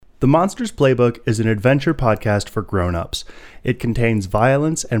The Monsters Playbook is an adventure podcast for grown-ups. It contains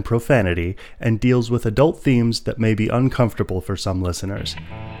violence and profanity and deals with adult themes that may be uncomfortable for some listeners.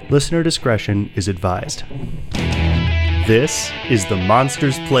 Listener discretion is advised. This is the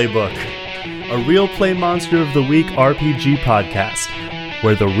Monsters Playbook, a Real Play Monster of the Week RPG podcast,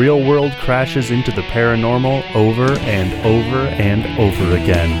 where the real world crashes into the paranormal over and over and over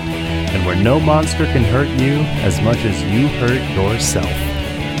again, and where no monster can hurt you as much as you hurt yourself.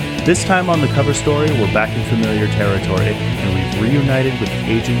 This time on the cover story, we're back in familiar territory, and we've reunited with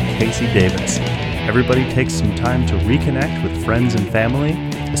Agent Casey Davis. Everybody takes some time to reconnect with friends and family,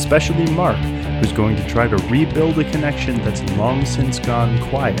 especially Mark, who's going to try to rebuild a connection that's long since gone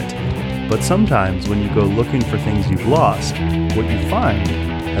quiet. But sometimes when you go looking for things you've lost, what you find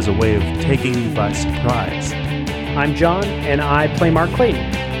has a way of taking you by surprise. I'm John, and I play Mark Clayton.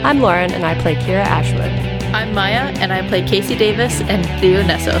 I'm Lauren, and I play Kira Ashwood. I'm Maya, and I play Casey Davis and Theo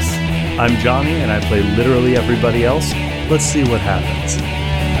Nessos. I'm Johnny, and I play literally everybody else. Let's see what happens.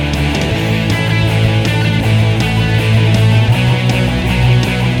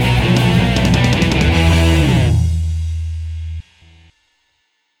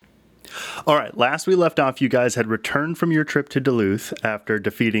 All right, last we left off, you guys had returned from your trip to Duluth after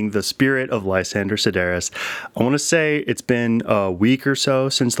defeating the spirit of Lysander Sedaris. I want to say it's been a week or so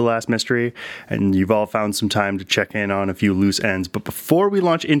since the last mystery, and you've all found some time to check in on a few loose ends. But before we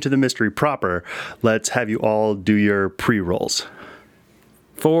launch into the mystery proper, let's have you all do your pre-rolls.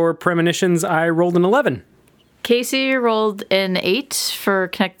 For premonitions, I rolled an 11. Casey rolled an 8 for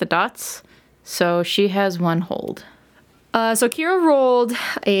Connect the Dots, so she has one hold. So Kira rolled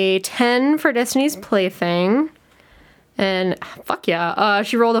a 10 for Destiny's Plaything, and fuck yeah,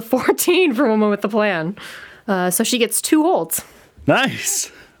 she rolled a 14 for Woman with the Plan. So she gets 2 holds. Nice.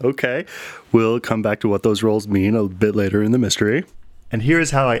 Okay. We'll come back to what those rolls mean a bit later in the mystery. And here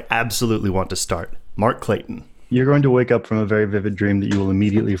is how I absolutely want to start. Mark Clayton. You're going to wake up from a very vivid dream that you will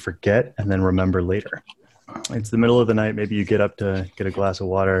immediately forget and then remember later. It's the middle of the night. Maybe you get up to get a glass of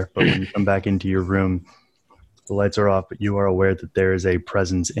water, but when you come back into your room, the lights are off, but you are aware that there is a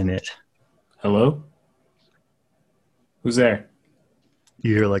presence in it. Hello? Who's there?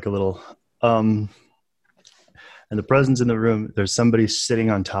 You hear like a little, and the presence in the room, there's somebody sitting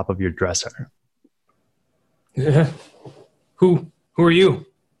on top of your dresser. Who are you?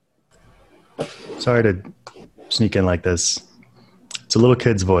 Sorry to sneak in like this. It's a little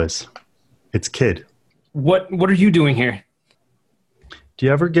kid's voice. It's Kid. What are you doing here? Do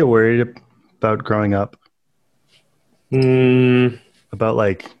you ever get worried about growing up? About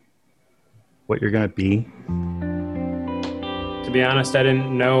like what you're gonna be? To be honest, I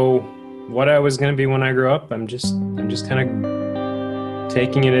didn't know what I was gonna be when I grew up. I'm just kind of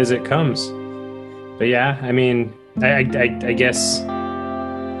taking it as it comes. But yeah, I mean, I guess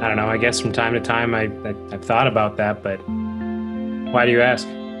I don't know. I guess from time to time I've thought about that. But why do you ask?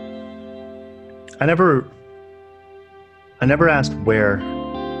 I never asked where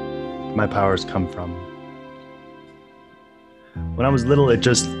my powers come from. When I was little, it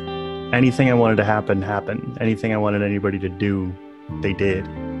just, anything I wanted to happen, happened. Anything I wanted anybody to do, they did.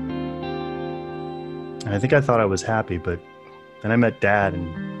 And I think I thought I was happy, but then I met Dad,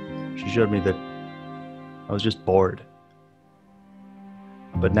 and she showed me that I was just bored.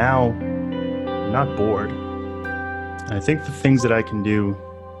 But now, I'm not bored. And I think the things that I can do,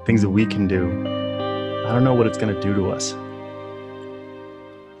 things that we can do, I don't know what it's going to do to us.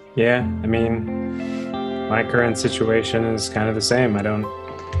 Yeah, I mean, my current situation is kind of the same.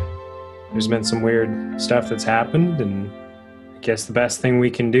 There's been some weird stuff that's happened, and I guess the best thing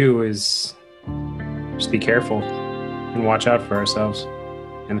we can do is just be careful and watch out for ourselves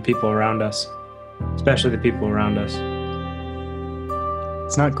and the people around us, especially the people around us.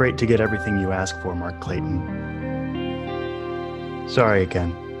 It's not great to get everything you ask for, Mark Clayton. Sorry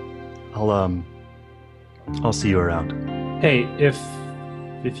again. I'll see you around. Hey, if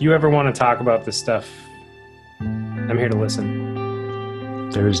you ever want to talk about this stuff, I'm here to listen.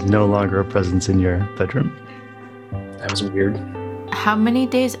 There is no longer a presence in your bedroom. That was weird. How many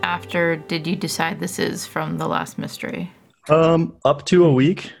days after did you decide this is from the last mystery? Up to a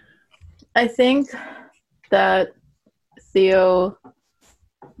week. I think that Theo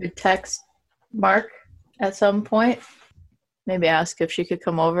would text Mark at some point. Maybe ask if she could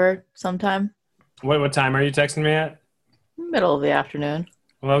come over sometime. What time are you texting me at? Middle of the afternoon.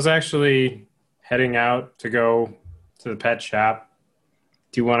 Well, I was actually heading out to go to the pet shop.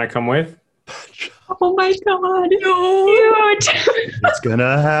 Do you want to come with? Oh my god. No. It's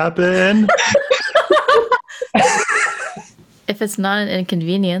gonna happen. If it's not an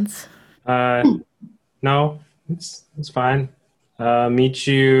inconvenience. No, it's fine. Meet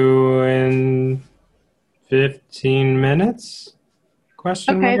you in 15 minutes?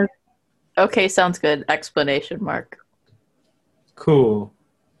 Question Okay. mark? Okay, sounds good. Explanation mark. Cool.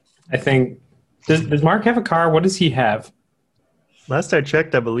 I think... Does Mark have a car? What does he have? Last I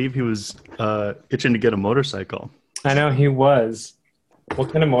checked, I believe he was itching to get a motorcycle. I know he was.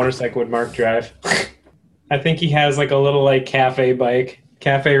 What kind of motorcycle would Mark drive? I think he has like a little like cafe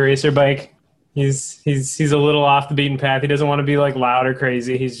racer bike. He's a little off the beaten path. He doesn't want to be like loud or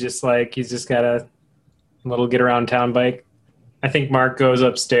crazy. He's just got a little get around town bike. I think Mark goes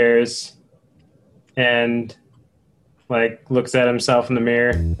upstairs and like looks at himself in the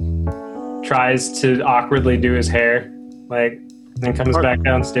mirror, tries to awkwardly do his hair, like, then comes back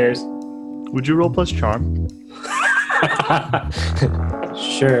downstairs. Would you roll plus charm?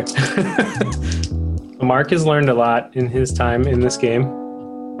 Sure. Mark has learned a lot in his time in this game.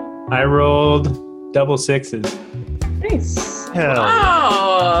 I rolled double sixes. Nice. Hell.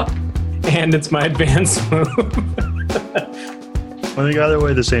 Oh! And it's my advanced move. I think either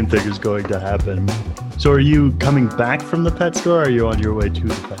way the same thing is going to happen. So are you coming back from the pet store or are you on your way to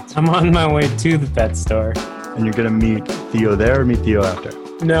the pet store? I'm on my way to the pet store. And you're going to meet Theo there or meet Theo after?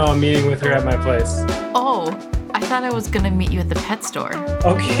 No, I'm meeting with her at my place. Oh, I thought I was going to meet you at the pet store.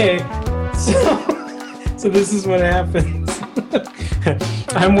 Okay, so this is what happens.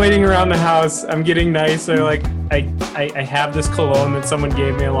 I'm waiting around the house. I'm getting nicer. Like I have this cologne that someone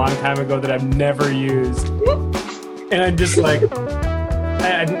gave me a long time ago that I've never used, and I'm just like,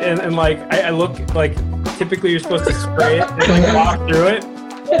 I look like typically you're supposed to spray it and like walk through it,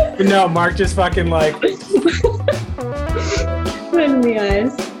 but no, Mark just fucking like Right in the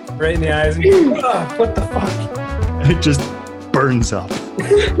eyes. right in the eyes. And, what the fuck? It just burns up.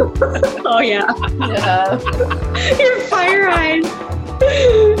 Oh yeah. Yeah. Your fire eyes.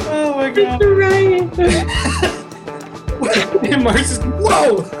 Oh my god! Right. And Mark's just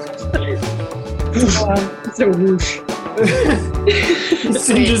whoa. It's a whoosh.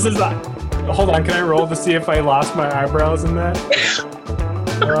 Singes his eye. Hold on, can I roll to see if I lost my eyebrows in that?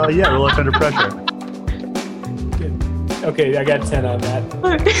 Yeah, roll under pressure. Okay, I got 10 on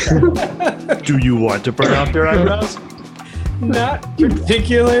that. Do you want to burn off your eyebrows? Not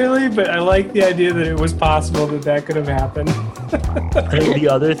particularly, but I like the idea that it was possible that could have happened. I think the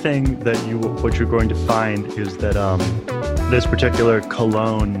other thing that what you're going to find is that this particular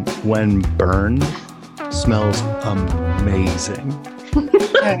cologne, when burned, smells amazing.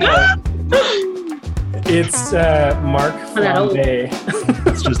 It's Mark Flambe.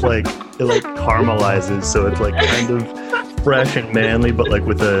 It's just like it like caramelizes, so it's like kind of fresh and manly, but like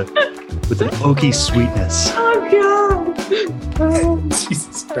with an oaky sweetness. Oh god. Oh.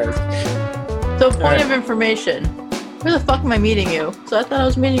 Jesus Christ. So, point Alright. of information. Where the fuck am I meeting you? So I thought I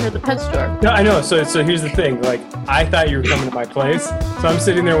was meeting you at the pet store. No, I know. So here's the thing. Like, I thought you were coming to my place. So I'm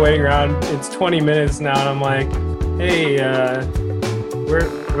sitting there waiting around. It's 20 minutes now, and I'm like, hey, where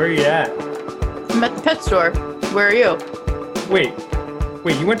are you at? I'm at the pet store. Where are you? Wait,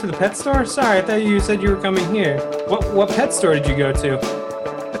 you went to the pet store? Sorry, I thought you said you were coming here. What pet store did you go to?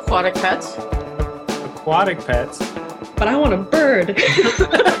 Aquatic pets. Aquatic pets. But I want a bird.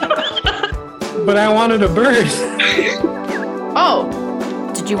 But I wanted a bird.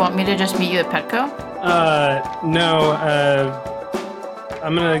 Oh, Did you want me to just meet you at Petco? No,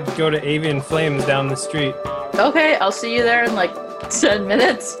 I'm gonna go to Avian Flames down the street. okay. I'll see you there in like 10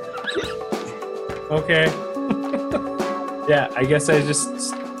 minutes. Okay. Yeah, I guess I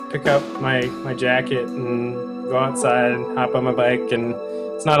just pick up my jacket and go outside and hop on my bike, and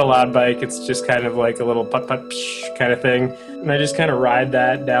it's not a loud bike, it's just kind of like a little putt-putt psh kind of thing. And I just kind of ride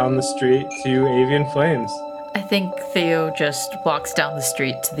that down the street to Avian Flames. I think Theo just walks down the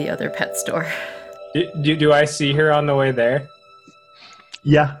street to the other pet store. Do I see her on the way there?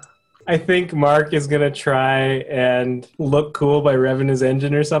 Yeah. I think Mark is going to try and look cool by revving his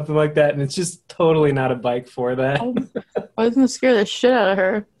engine or something like that, and it's just totally not a bike for that. I was gonna scare the shit out of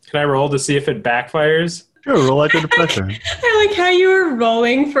her. Can I roll to see if it backfires? Sure, roll under pressure. I like how you were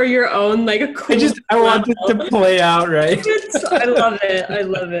rolling for your own like a cool. I want it to play out right. I love it. I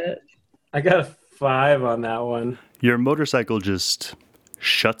love it. I got a 5 on that one. Your motorcycle just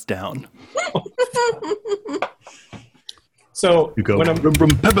shuts down. So You go. when I'm Brum, brum,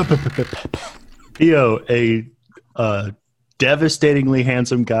 pep, pep, pep, pep, pep. Theo, a devastatingly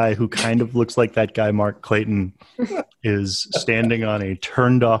handsome guy who kind of looks like that guy Mark Clayton, is standing on a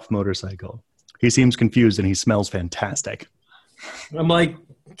turned off motorcycle. He seems confused and he smells fantastic. I'm like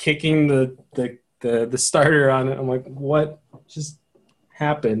kicking the starter on it. I'm like, what just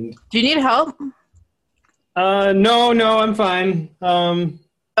happened? Do you need help? No, I'm fine.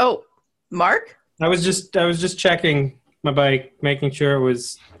 Oh, Mark? I was just checking my bike, making sure it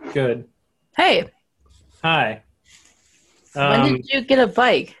was good. Hey, Hi. when did you get a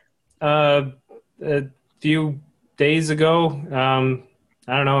bike? A few days ago.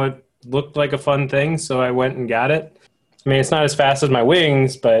 I don't know. It looked like a fun thing, so I went and got it. I mean, it's not as fast as my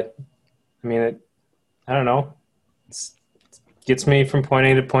wings, but I mean, I don't know. It gets me from point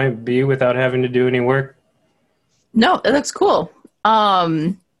A to point B without having to do any work. No, it looks cool.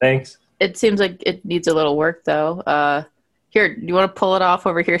 Thanks. It seems like it needs a little work though. Here, do you want to pull it off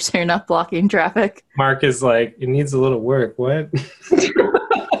over here so you're not blocking traffic? Mark is like, it needs a little work. What?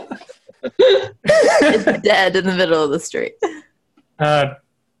 It's dead in the middle of the street.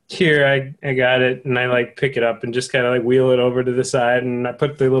 Here, I got it, and I like pick it up and just kind of like wheel it over to the side, and I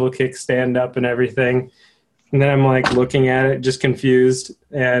put the little kickstand up and everything. And then I'm like looking at it, just confused.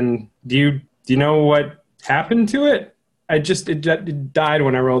 And do you know what happened to it? It died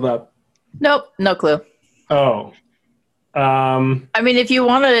when I rolled up. Nope, no clue. Oh. I mean, if you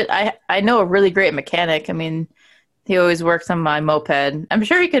want to, I know a really great mechanic. I mean, he always works on my moped. I'm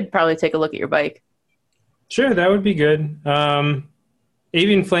sure he could probably take a look at your bike. Sure, that would be good.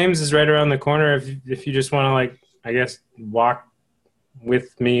 Avian Flames is right around the corner if you just want to, like, I guess, walk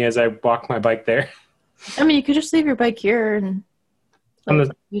with me as I walk my bike there. I mean, you could just leave your bike here and On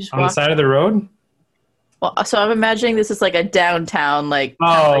the side of the road? Well, so I'm imagining this is like a downtown, like,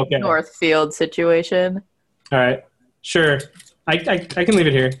 okay. Northfield situation. All right. Sure. I can leave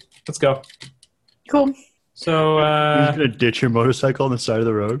it here. Let's go. Cool. So You're just gonna ditch your motorcycle on the side of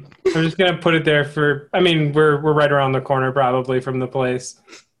the road? I'm just gonna put it there we're right around the corner probably from the place.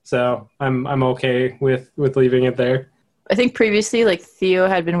 So I'm okay with leaving it there. I think previously, like, Theo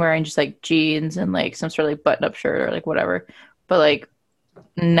had been wearing just like jeans and like some sort of like button-up shirt or like whatever. But like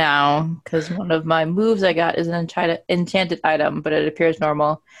now, because one of my moves I got is an enchanted item, but it appears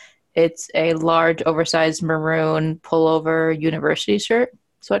normal. It's a large, oversized maroon pullover university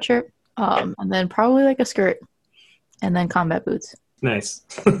sweatshirt, and then probably like a skirt, and then combat boots. Nice.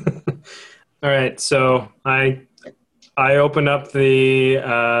 All right, so I open up the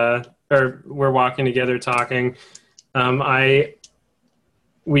or we're walking together talking. We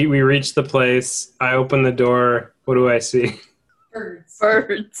reach the place. I open the door. What do I see?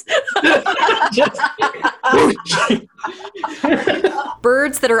 Birds.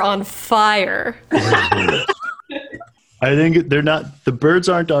 Birds that are on fire. I think they're not. The birds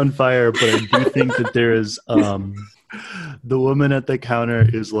aren't on fire, but I do think that there is. The woman at the counter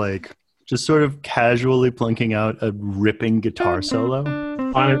is like just sort of casually plunking out a ripping guitar solo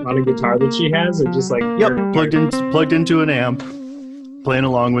On a guitar that she has, or just like plugged into an amp, playing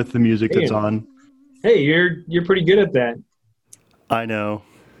along with the music that's on. Hey, you're pretty good at that. I know.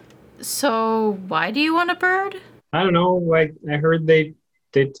 So why do you want a bird? I don't know. Like, I heard they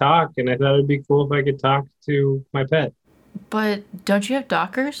talk, and I thought it'd be cool if I could talk to my pet. But don't you have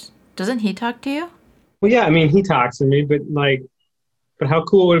Dockers? Doesn't he talk to you? Well, yeah. I mean, he talks to me, but how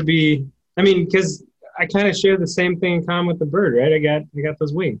cool would it be? I mean, because I kind of share the same thing in common with the bird, right? I got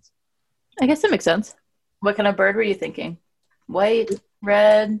those wings. I guess that makes sense. What kind of bird were you thinking? White,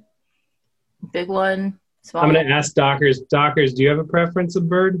 red, big one, small? I'm gonna ask Dockers. Dockers, do you have a preference of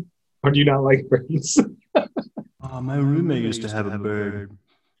bird, or do you not like birds? My roommate used to have a bird.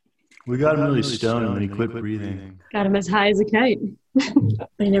 We got him really stoned and then he quit breathing. Got him as high as a kite. But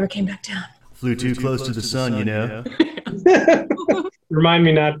he never came back down. Flew too close to the sun, you know. Remind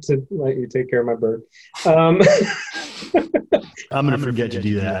me not to let you take care of my bird. I'm gonna forget to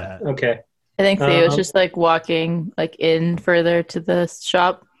do that. Okay. I think Theo's just like walking like in further to the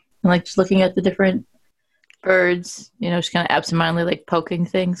shop and like just looking at the different birds, just kind of absentmindedly like poking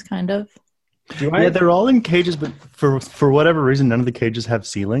things, kind of. Yeah, they're all in cages, but for whatever reason, none of the cages have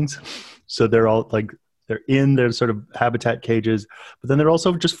ceilings. So they're all like they're in their sort of habitat cages, but then they're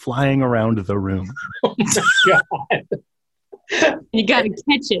also just flying around the room. Oh my God. You gotta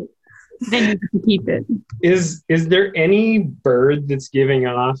catch it. Then you can keep it. Is there any bird that's giving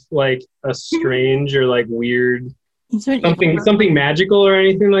off like a strange or like weird something magical or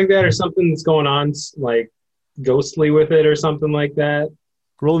anything like that, or something that's going on like ghostly with it or something like that?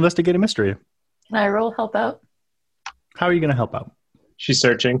 Roll investigate a mystery. Can I roll help out? How are you going to help out? She's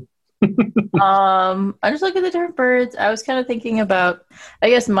searching. I just look at the different birds. I was kind of thinking about, I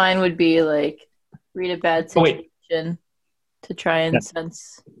guess mine would be like read a bad situation to try and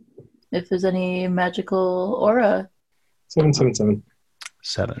sense if there's any magical aura. 7.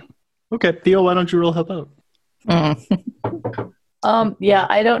 7. Okay, Theo, why don't you roll help out? Yeah,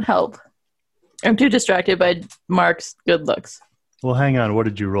 I don't help. I'm too distracted by Mark's good looks. Well, hang on. What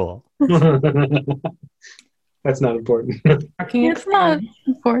did you roll? That's not important. It's not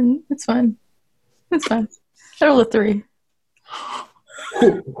important. It's fine. I rolled a 3.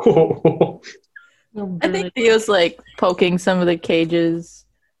 I think Theo's like poking some of the cages,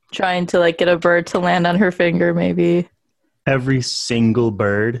 trying to like get a bird to land on her finger, maybe. Every single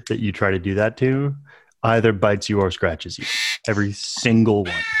bird that you try to do that to either bites you or scratches you. Every single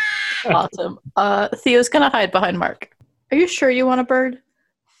one. Awesome. Theo's gonna hide behind Mark. Are you sure you want a bird?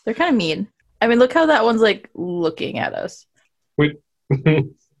 They're kind of mean. I mean, look how that one's like looking at us. Wait,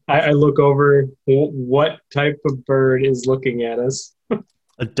 I look over. What type of bird is looking at us?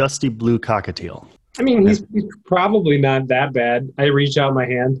 A dusty blue cockatiel. I mean, he's probably not that bad. I reach out my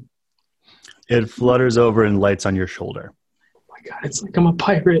hand. It flutters over and lights on your shoulder. Oh my God, it's like I'm a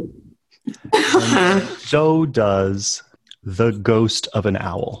pirate. So does the ghost of an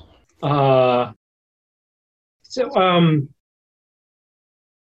owl.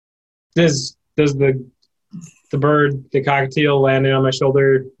 Does the bird, the cockatiel landing on my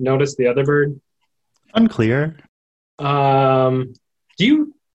shoulder, notice the other bird? Unclear. Do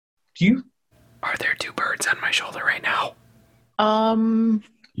you? Are there two birds on my shoulder right now?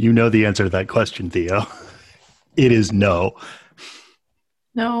 You know the answer to that question, Theo. It is no.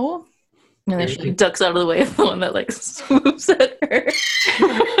 No. And then she ducks out of the way of the one that like swoops at her.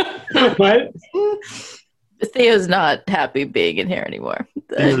 What? Theo's not happy being in here anymore.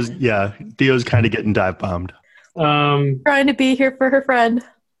 Theo's kind of getting dive bombed. Trying to be here for her friend.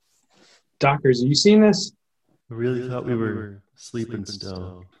 Dockers, have you seen this? I really thought we were sleeping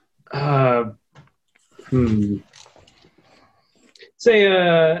still. Say,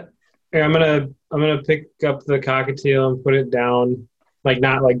 here, I'm gonna pick up the cockatiel and put it down, like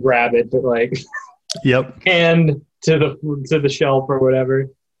not like grab it, but like Yep. hand to the shelf or whatever.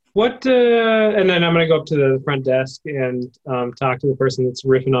 What? And then I'm gonna go up to the front desk and talk to the person that's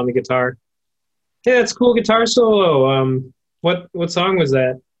riffing on the guitar. Hey, that's a cool guitar solo. What song was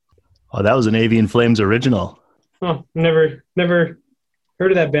that? Oh, that was an Avian Flames original. Oh, never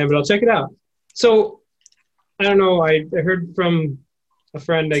heard of that band, but I'll check it out. So, I don't know. I heard from a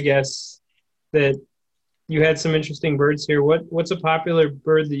friend, I guess, that you had some interesting birds here. What's a popular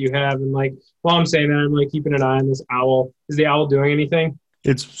bird that you have? And like, while I'm saying that, I'm like keeping an eye on this owl. Is the owl doing anything?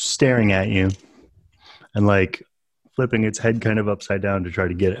 It's staring at you and like flipping its head kind of upside down to try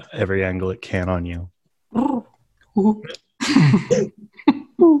to get every angle it can on you.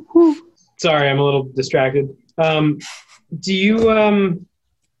 Sorry, I'm a little distracted. Do you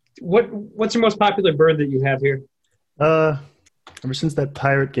what's your most popular bird that you have here? Ever since that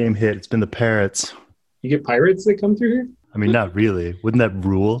pirate game hit, it's been the parrots. You get pirates that come through here? I mean, not really. Wouldn't that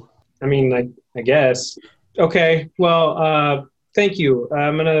rule? I mean, I guess. Okay. Well, thank you.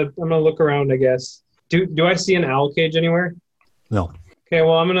 I'm gonna look around, I guess. Do I see an owl cage anywhere? No. Okay.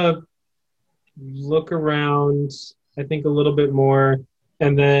 Well, I'm gonna look around, I think a little bit more,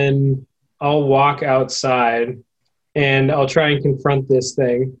 and then I'll walk outside and I'll try and confront this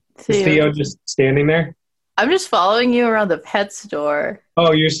thing. Is Theo just standing there? I'm just following you around the pet store.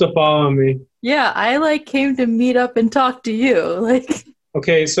 Oh, you're still following me. Yeah, I like came to meet up and talk to you. Like,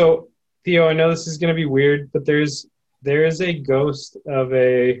 okay, so Theo, I know this is gonna be weird, but there is a ghost of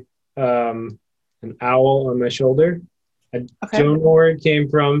an owl on my shoulder. I don't know where it came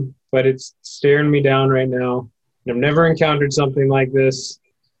from, but it's staring me down right now. And I've never encountered something like this.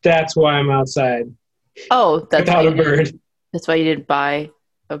 That's why I'm outside. Oh, that's without a bird. That's why you didn't buy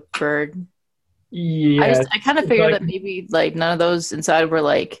a bird. Yeah, I kind of figured that maybe like none of those inside were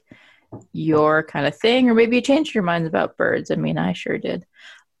like your kind of thing, or maybe you changed your minds about birds. I mean, I sure did.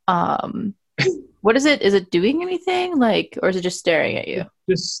 What is it? Is it doing anything like, or is it just staring at you?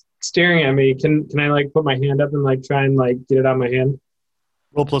 Just staring at me. Can I like put my hand up and like try and like get it out of my hand?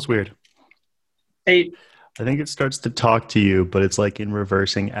 Roll plus weird. 8. I think it starts to talk to you, but it's like in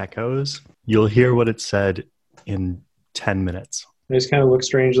reversing echoes. You'll hear what it said in 10 minutes. I just kind of look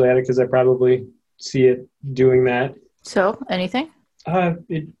strangely at it because I probably see it doing that. So, anything?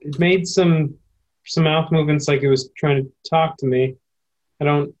 It made some mouth movements like it was trying to talk to me. I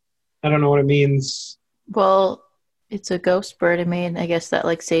don't know what it means. Well, it's a ghost bird. I mean, I guess that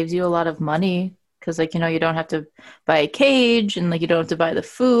like saves you a lot of money because like, you know, you don't have to buy a cage and like you don't have to buy the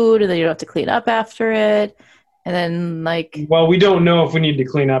food and then you don't have to clean up after it. And then like, well, we don't know if we need to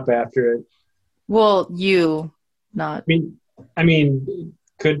clean up after it. Well, you not. I mean,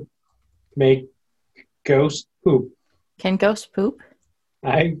 could make ghost poop. Can ghosts poop?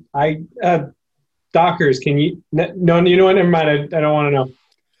 Dockers, can you? No, you know what? Never mind. I don't want to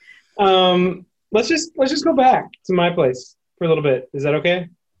know. Let's just go back to my place for a little bit. Is that okay?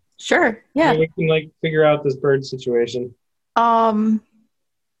 Sure. Yeah. We can like figure out this bird situation. Yeah,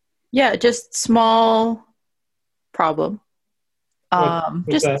 just small problem. What's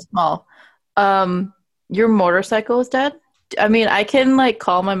just that? small. Your motorcycle is dead? I mean, I can like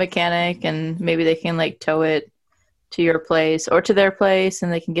call my mechanic and maybe they can like tow it to your place or to their place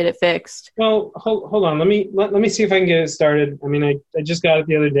and they can get it fixed. Well, hold on. Let me see if I can get it started. I mean, I just got it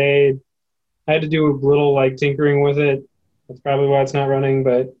the other day. I had to do a little like tinkering with it. That's probably why it's not running.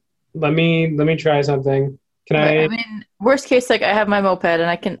 But let me try something. Can I? I mean, worst case, like I have my moped and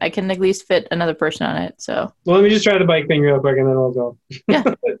I can at least fit another person on it. So. Well, let me just try the bike thing real quick and then I'll go. Yeah.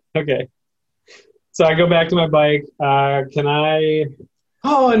 Okay. So I go back to my bike. Can I?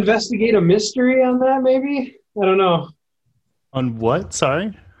 Oh, investigate a mystery on that maybe. I don't know. On what?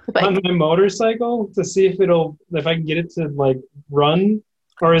 Sorry? On my motorcycle to see if I can get it to like run,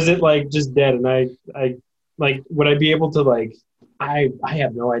 or is it like just dead? And I like, would I be able to like? I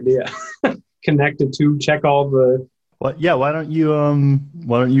have no idea. Connect the two, check all the. What? Yeah. Why don't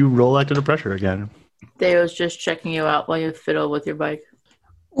you roll active to pressure again? Theo's just checking you out while you fiddle with your bike.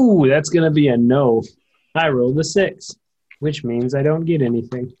 Ooh, that's gonna be a no. I rolled a 6, which means I don't get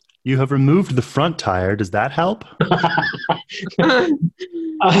anything. You have removed the front tire. Does that help?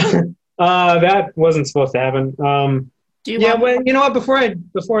 That wasn't supposed to happen. Do you Yeah, want? well, you know what? Before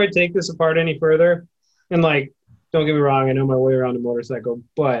I take this apart any further, and like, don't get me wrong, I know my way around a motorcycle,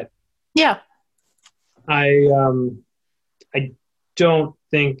 but Yeah. I don't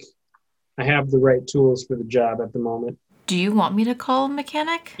think I have the right tools for the job at the moment. Do you want me to call a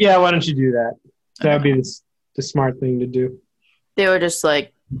mechanic? Yeah, why don't you do that? That would be the smart thing to do. Theo just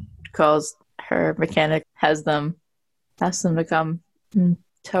like calls her mechanic, ask them to come and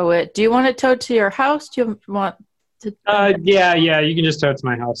tow it. Do you want it towed to your house? Do you want to? Yeah, you can just tow it to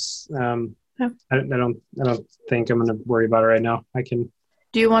my house. Yeah. I don't think I'm gonna worry about it right now.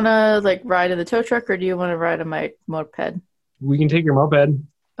 Do you want to like ride in the tow truck or do you want to ride on my moped? We can take your moped.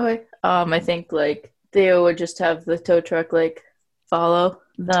 Okay. I think like Theo would just have the tow truck like follow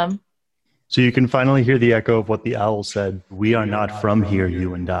them. So you can finally hear the echo of what the owl said. We are not from here,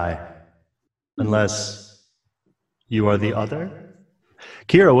 you and I. Unless you are the other?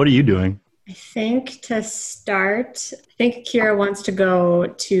 Kira, what are you doing? I think to start, I think Kira wants to go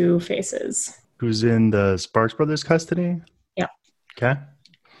to Faces. Who's in the Sparks Brothers custody? Yep. Okay.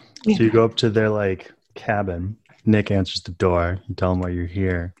 So you go up to their like cabin. Nick answers the door. You tell him why you're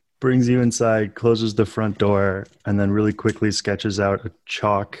here. Brings you inside, closes the front door, and then really quickly sketches out a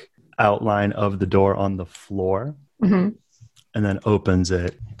chalk outline of the door on the floor. Mm-hmm. And then opens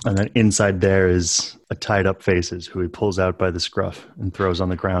it. And then inside there is a tied up Faces who he pulls out by the scruff and throws on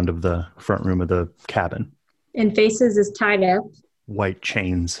the ground of the front room of the cabin. And Faces is tied up. White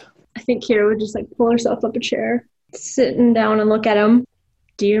chains. I think Kira would just like pull herself up a chair, sitting down and look at him.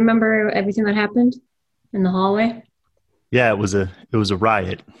 Do you remember everything that happened in the hallway? Yeah, it was a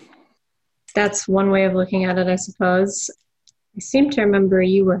riot. That's one way of looking at it, I suppose. I seem to remember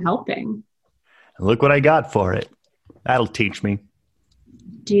you were helping. And look what I got for it. That'll teach me.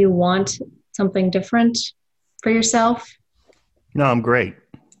 Do you want something different for yourself? No, I'm great.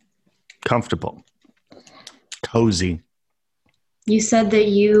 Comfortable. Cozy. You said that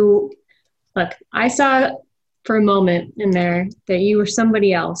look, I saw for a moment in there that you were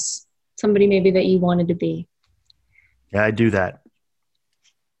somebody else, somebody maybe that you wanted to be. Yeah, I do that.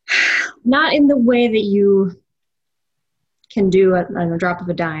 Not in the way that you can do it on a drop of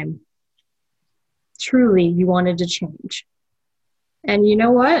a dime. Truly, you wanted to change. And you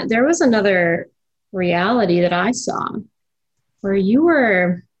know what? There was another reality that I saw where you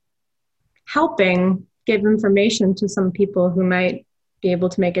were helping give information to some people who might be able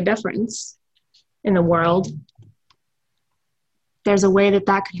to make a difference in the world. There's a way that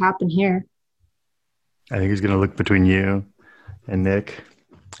could happen here. I think he's going to look between you and Nick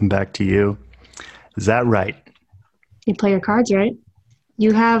and back to you. Is that right? You play your cards right.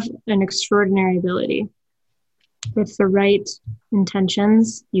 You have an extraordinary ability. With the right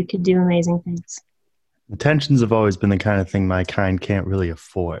intentions, you could do amazing things. Intentions have always been the kind of thing my kind can't really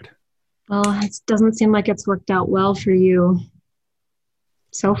afford. Well, it doesn't seem like it's worked out well for you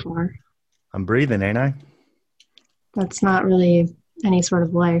so far. I'm breathing, ain't I? That's not really any sort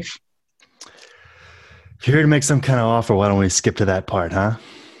of life. If you're here to make some kind of offer, why don't we skip to that part, huh?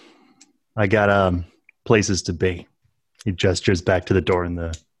 I got places to be. He gestures back to the door in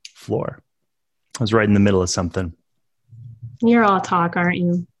the floor. I was right in the middle of something. You're all talk, aren't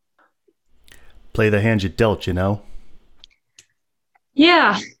you? Play the hand you dealt, you know?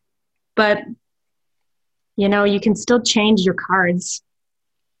 Yeah, but, you can still change your cards.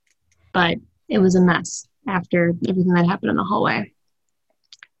 But it was a mess after everything that happened in the hallway.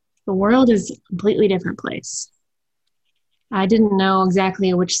 The world is a completely different place. I didn't know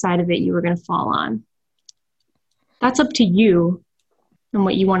exactly which side of it you were going to fall on. That's up to you and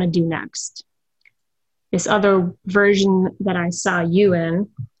what you want to do next. this other version that I saw you in,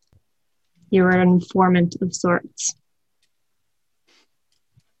 you were an informant of sorts.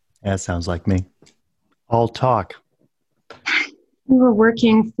 That sounds like me. All talk. You were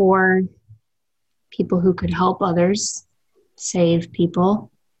working for people who could help others, save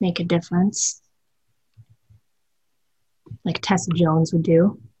people, make a difference, like Tessa Jones would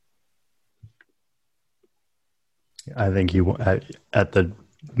do. I think at the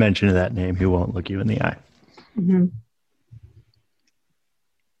mention of that name, he won't look you in the eye. Mm-hmm.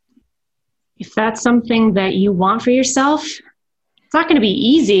 If that's something that you want for yourself, it's not going to be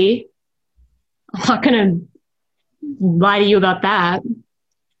easy. I'm not going to lie to you about that.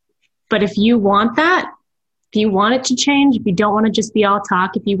 But if you want that, if you want it to change, if you don't want to just be all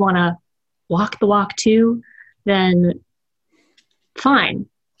talk, if you want to walk the walk too, then fine.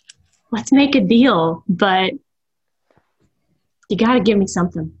 Let's make a deal. But you got to give me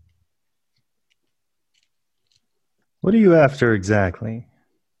something. What are you after exactly?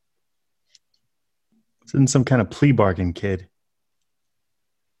 It's in some kind of plea bargain, kid.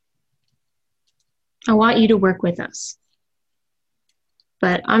 I want you to work with us.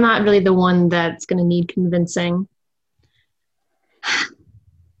 But I'm not really the one that's going to need convincing.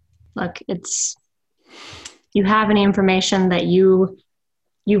 Look, you have any information that you've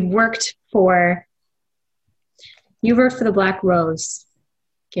worked for. You worked for the Black Rose.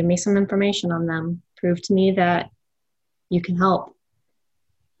 Give me some information on them. Prove to me that you can help.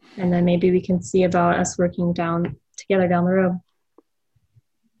 And then maybe we can see about us working together down the road.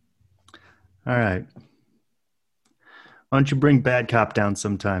 All right. Why don't you bring Bad Cop down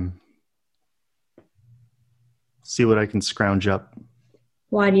sometime? See what I can scrounge up.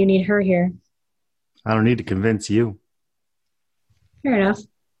 Why do you need her here? I don't need to convince you. Fair enough.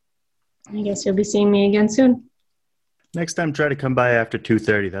 I guess you'll be seeing me again soon. Next time, try to come by after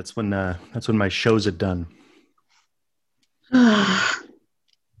 2:30. That's when my shows are done.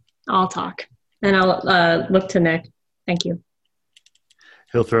 I'll talk. And I'll look to Nick. Thank you.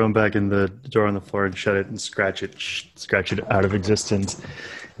 He'll throw him back in the door on the floor and shut it and scratch it out of existence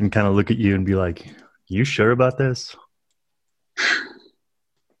and kind of look at you and be like, you sure about this?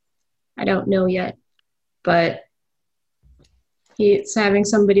 I don't know yet, but he's having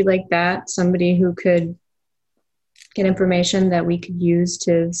somebody like that, somebody who could get information that we could use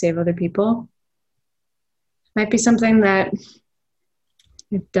to save other people, might be something that,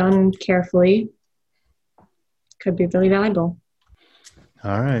 if done carefully, could be really valuable.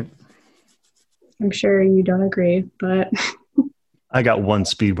 All right. I'm sure you don't agree, but... I got one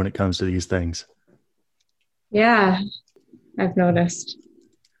speed when it comes to these things. Yeah, I've noticed.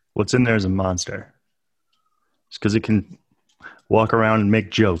 What's in there is a monster. Just because it can walk around and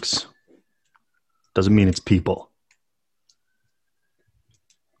make jokes doesn't mean it's people.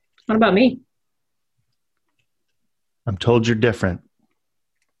 What about me? I'm told you're different.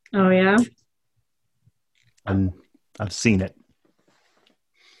 Oh, yeah? I've seen it.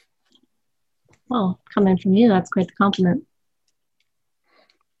 Well, coming from you, that's quite the compliment.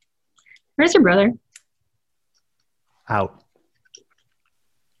 Where's your brother? Out.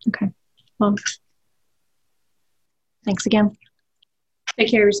 Okay. Well, thanks again.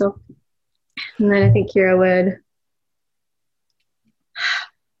 Take care of yourself. And then I think Kira would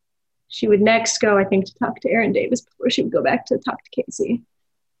next go, I think, to talk to Aaron Davis before she would go back to talk to Casey.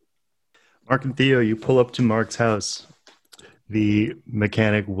 Mark and Theo, you pull up to Mark's house. The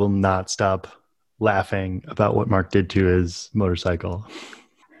mechanic will not stop laughing about what Mark did to his motorcycle.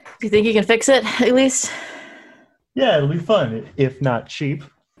 Do you think you can fix it, at least? Yeah, it'll be fun, if not cheap.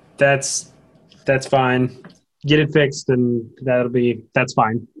 That's fine. Get it fixed, and that's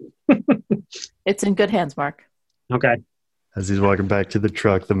fine. It's in good hands, Mark. Okay. As he's walking back to the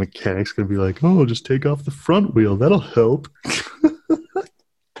truck, the mechanic's going to be like, oh, just take off the front wheel. That'll help.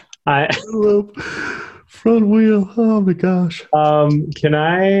 Front wheel. Oh my gosh. Can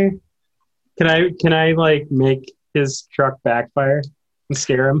I like make his truck backfire and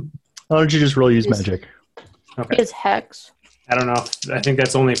scare him? Why don't you just use magic? Okay. His hex. I don't know. I think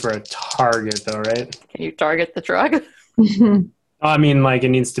that's only for a target, though, right? Can you target the truck? I mean, like it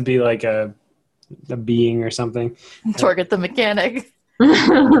needs to be like a being or something. Target the mechanic.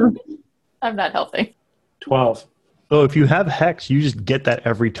 I'm not helping. 12. Oh, if you have Hex, you just get that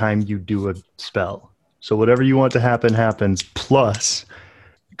every time you do a spell. So whatever you want to happen, happens. Plus,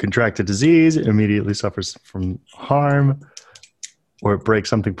 contract a disease, immediately suffers from harm, or it breaks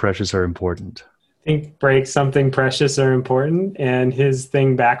something precious or important. I think break something precious or important, and his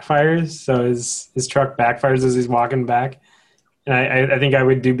thing backfires. So his truck backfires as he's walking back. And I think I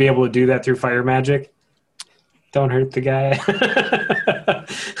would be able to do that through fire magic. Don't hurt the guy.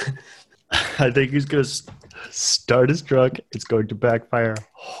 I think he's going to start his truck. It's going to backfire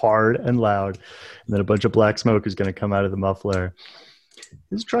hard and loud. And then a bunch of black smoke is going to come out of the muffler.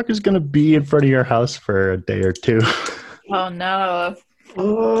 His truck is going to be in front of your house for a day or two. Oh, no.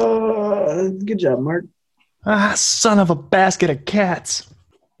 Oh, good job, Mark. Ah, son of a basket of cats.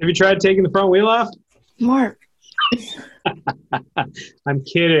 Have you tried taking the front wheel off? Mark. I'm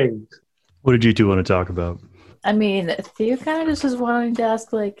kidding. What did you two want to talk about? I mean, Theo kind of just was wanting to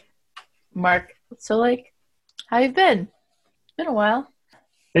ask, like, Mark, so, like, how you been? It's been a while.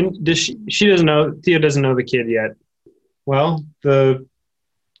 And does she doesn't know, Theo doesn't know the kid yet. Well, the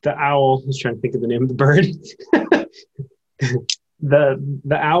owl, I was trying to think of the name of the bird.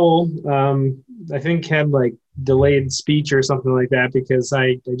 the owl, I think had like delayed speech or something like that because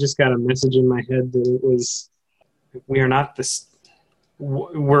I just got a message in my head that it was, we are not this,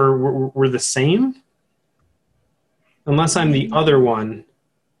 we're the same? Unless I'm the other one.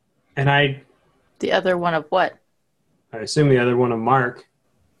 And The other one of what? I assume the other one of Mark.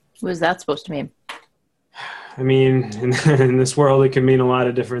 What is that supposed to mean? I mean, in this world, it can mean a lot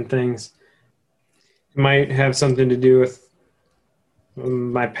of different things. It might have something to do with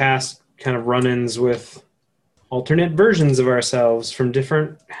my past kind of run-ins with alternate versions of ourselves from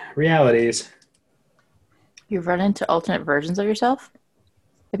different realities. You run into alternate versions of yourself?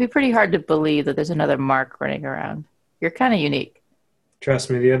 It'd be pretty hard to believe that there's another Mark running around. You're kind of unique. Trust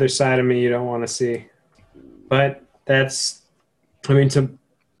me, the other side of me you don't want to see. But that's, I mean, to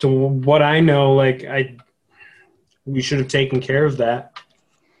what I know, like, we should have taken care of that.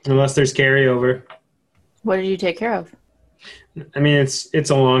 Unless there's carryover. What did you take care of? I mean, it's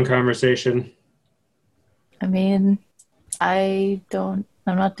a long conversation. I mean, I'm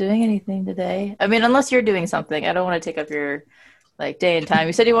not doing anything today. I mean, unless you're doing something. I don't want to take up your, like, day and time.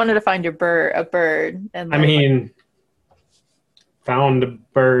 You said you wanted to find a bird. And I mean, found a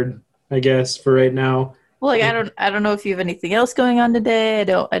bird, I guess, for right now. well, like, I don't know if you have anything else going on today. I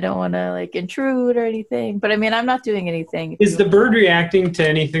don't want to, like, intrude or anything. But I mean, I'm not doing anything. Is the bird reacting to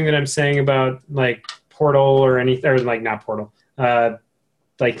anything that I'm saying about, like, portal or anything, or, like, not portal,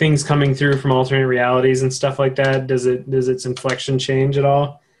 like things coming through from alternate realities and stuff like that? Does its inflection change at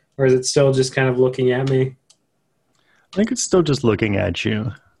all? Or is it still just kind of looking at me? I think it's still just looking at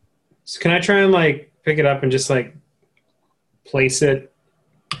you. So can I try and, like, pick it up and just, like, place it?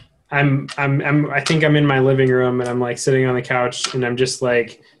 I think I'm in my living room and I'm, like, sitting on the couch and I'm just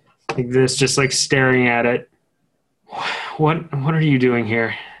like this, just like staring at it. What are you doing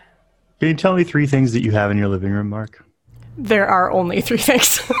here? Can you tell me 3 things that you have in your living room, Mark? There are only 3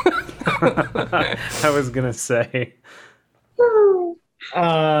 things. I was gonna say.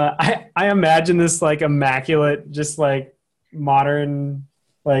 I imagine this, like, immaculate, just, like, modern,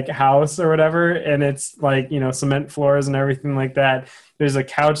 like, house or whatever, and it's, like, you know, cement floors and everything like that. There's a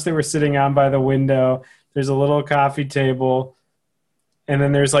couch that we're sitting on by the window. There's a little coffee table, and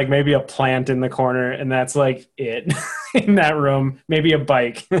then there's, like, maybe a plant in the corner, and that's, like, it in that room. Maybe a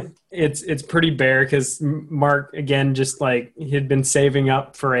bike. It's pretty bare because Mark, again, just, like, he'd been saving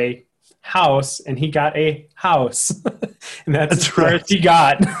up for a house, and he got a house. And that's as far as he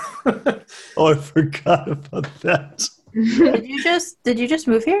got. Oh, I forgot about that. Did you just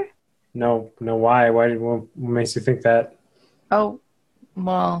move here? No, why? What makes you think that? Oh,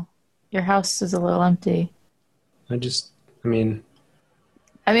 well, your house is a little empty. I mean,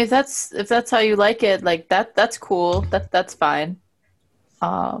 if that's how you like it, like, that's cool. That's fine.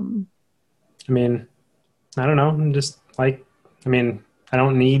 I mean, I don't know. I'm just, like, I mean, I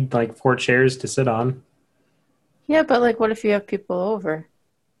don't need, like, 4 chairs to sit on. Yeah, but, like, what if you have people over?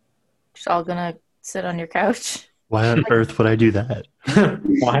 Just all gonna sit on your couch? Why on earth would I do that?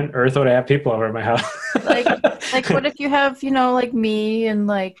 Why on earth would I have people over at my house? like what if you have, you know, like, me and,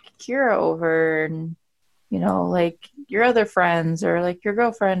 like, Kira over, and, you know, like, your other friends or, like, your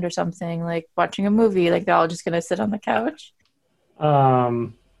girlfriend or something, like, watching a movie, like, they're all just gonna sit on the couch?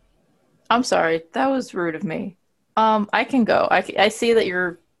 I'm sorry, that was rude of me. I can go. I see that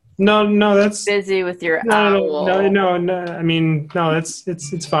you're no, that's busy with your owl. No. I mean, no,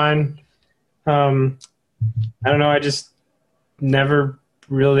 it's fine. I don't know. I just never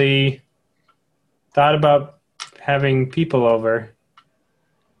really thought about having people over.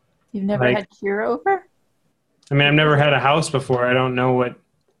 You've never had Kira over? I mean, I've never had a house before. I don't know what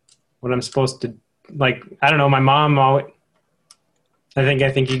I'm supposed to, like. I don't know. My mom always. I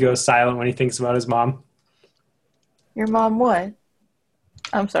think he goes silent when he thinks about his mom. Your mom what?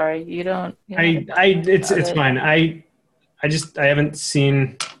 I'm sorry, you don't. It's fine. I haven't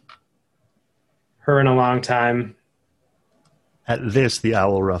seen her in a long time. At this, the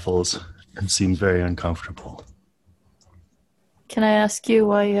owl ruffles and seems very uncomfortable. Can I ask you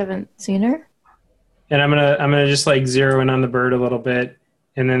why you haven't seen her? and I'm gonna just like zero in on the bird a little bit,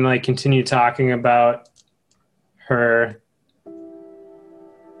 and then like continue talking about her.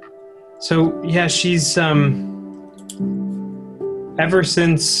 So yeah, she's ever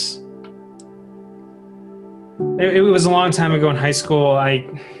since it was a long time ago in high school, I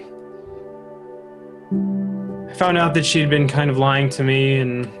found out that she had been kind of lying to me,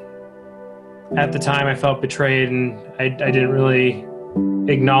 and at the time I felt betrayed, and I didn't really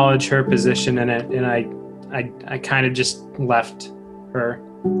acknowledge her position in it, and I kind of just left her.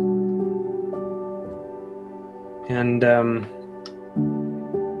 And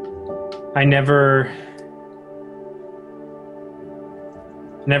I never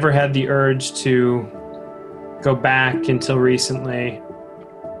had the urge to go back until recently.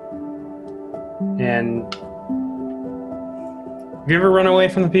 And have you ever run away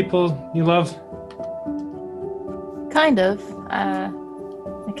from the people you love? Kind of. I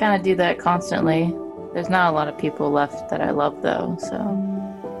kind of do that constantly. There's not a lot of people left that I love, though, so.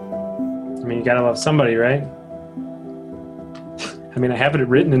 I mean, you gotta love somebody, right? I mean, I have it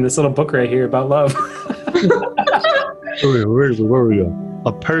written in this little book right here about love. Where we go?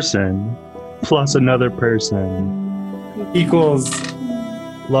 A person plus another person Equals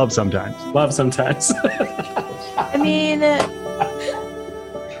love sometimes. love sometimes. I mean,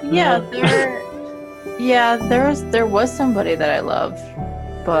 there was somebody that I loved,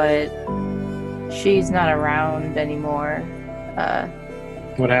 but she's not around anymore.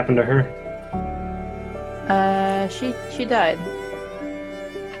 What happened to her? She died.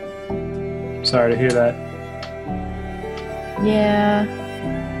 Sorry to hear that. Yeah,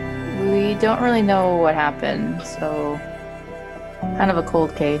 we don't really know what happened, so kind of a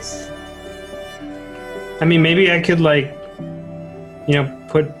cold case. I mean, maybe I could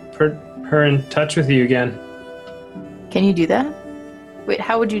put her in touch with you again. Can you do that? Wait,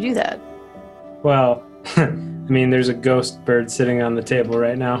 how would you do that? Well, I mean, there's a ghost bird sitting on the table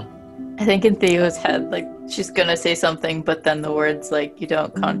right now. I think in Theo's head, like, she's gonna say something, but then the words, like, you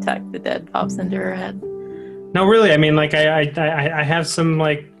don't contact the dead pops into her head. No, really. I mean, like, I have some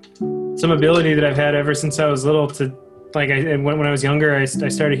ability that I've had ever since I was little to, like, when I was younger, I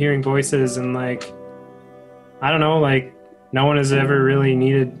started hearing voices, and, like, I don't know, like, no one has ever really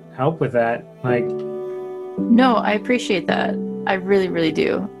needed help with that. Like, no, I appreciate that. I really, really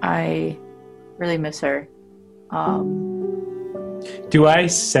do. I really miss her. Do I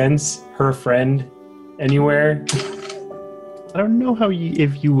sense her friend anywhere? I don't know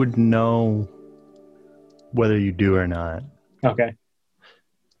if you would know whether you do or not. Okay.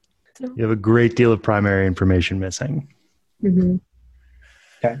 You have a great deal of primary information missing. Mm-hmm.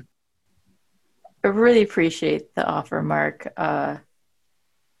 Okay. I really appreciate the offer, Mark. I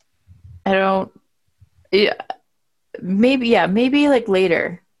don't. Yeah, maybe like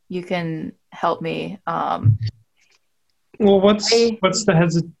later you can help me. Well, what's the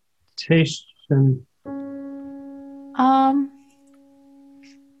hesitation?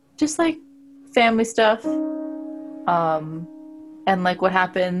 Just like family stuff. And like what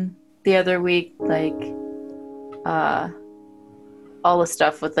happened the other week, like all the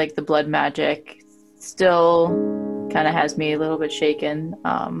stuff with like the blood magic still kind of has me a little bit shaken.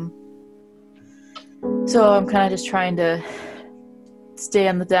 So I'm kind of just trying to stay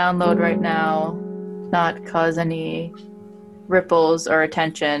on the download right now, not cause any ripples or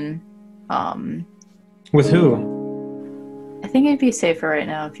attention. With who? I think it'd be safer right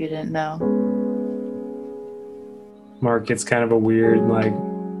now if you didn't know. Mark gets kind of a weird, like,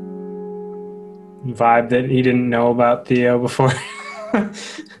 vibe that he didn't know about Theo before.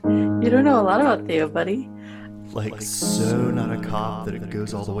 You don't know a lot about Theo, buddy. Like, so not a cop that it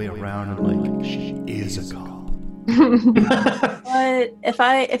goes all the way around and, like, she is a cop. But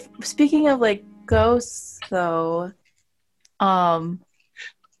if speaking of like ghosts though, I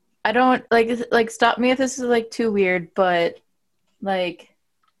don't like stop me if this is like too weird, but like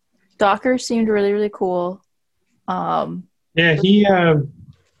Docker seemed really, really cool. Yeah, he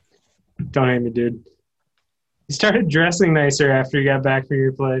don't hate me, dude. He started dressing nicer after you got back from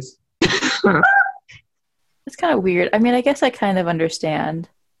your place. It's kind of weird. I mean, I guess I kind of understand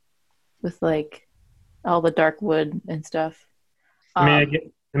with like all the dark wood and stuff. I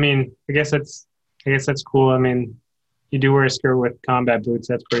guess that's cool. I mean, you do wear a skirt with combat boots.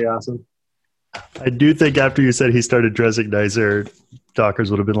 That's pretty awesome. I do think after you said he started dressing nicer, Dockers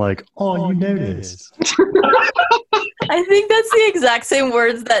would have been like, "Oh, you noticed." I think that's the exact same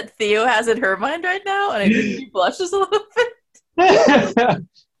words that Theo has in her mind right now, and I think she blushes a little bit.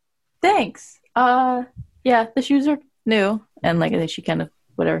 Thanks. Yeah, the shoes are new, and like I think she kind of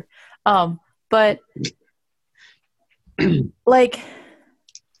whatever. But like,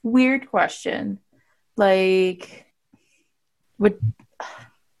 weird question. like would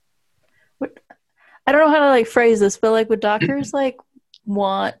I don't know how to like phrase this, but like would doctors like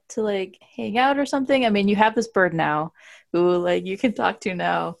want to like hang out or something? I mean, you have this bird now who like you can talk to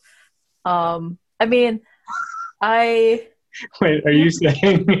now. I mean, I Wait, are you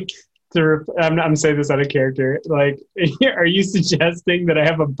saying I'm saying this out of character. Like, are you suggesting that I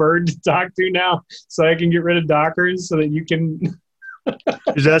have a bird to talk to now so I can get rid of Dockers so that you can?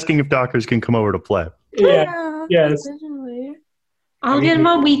 He's asking if Dockers can come over to play. Yeah. Yes. Originally. I'll get him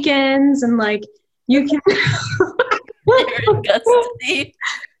on weekends and like you can. Custody.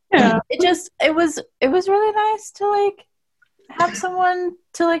 Yeah. It was really nice to like have someone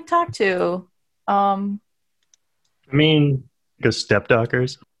to like talk to. I mean, Like a step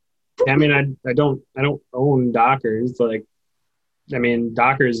Dockers. I don't own Dockers. Like, I mean,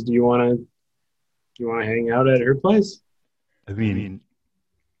 Dockers. Do you want to hang out at her place? I mean,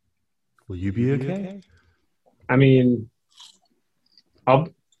 will you be okay? I mean, I'll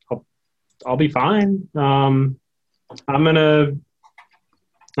be fine. I'm gonna.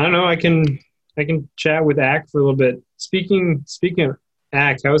 I don't know. I can chat with Ack for a little bit. Speaking of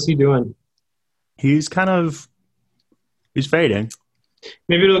Ack, how's he doing? He's fading.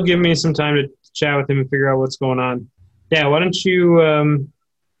 Maybe it'll give me some time to chat with him and figure out what's going on. Yeah, why don't you? I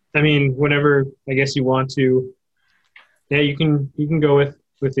mean, whenever I guess you want to. Yeah, you can go with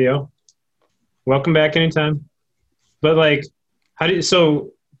Theo. Welcome back anytime. But like, how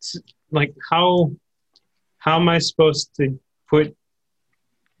am I supposed to put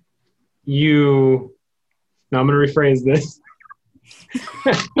you? No, I'm gonna rephrase this.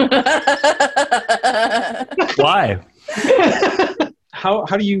 Why? How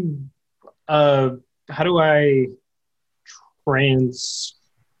do I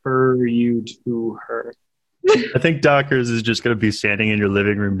transfer you to her? I think Dockers is just going to be standing in your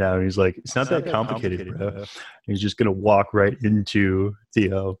living room now. And he's like, it's not that complicated, bro. He's just going to walk right into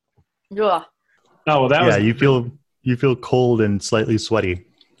Theo. Yeah. Oh, well, that was you feel cold and slightly sweaty,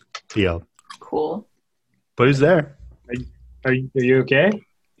 Theo. Cool. But he's there. Are you okay?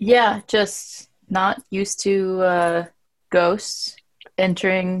 Yeah, just not used to ghosts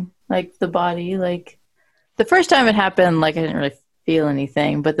entering like the body. Like the first time it happened, like I didn't really feel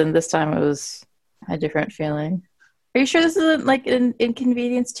anything, but then this time it was a different feeling. Are you sure this isn't like an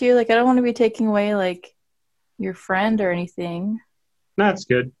inconvenience to you? Like I don't want to be taking away like your friend or anything. That's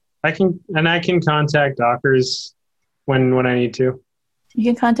good. I can contact Dockers when I need to. You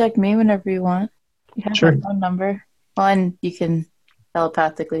can contact me whenever you want. You have Sure. my phone number. Well, and you can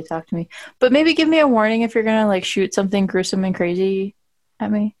telepathically talk to me. But maybe give me a warning if you're gonna like shoot something gruesome and crazy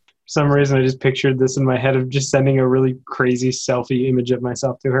at me. For some reason, I just pictured this in my head of just sending a really crazy selfie image of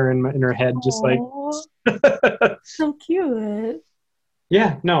myself to her in her head, just like. So cute.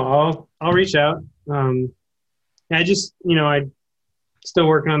 Yeah, no, I'll reach out. I just, I still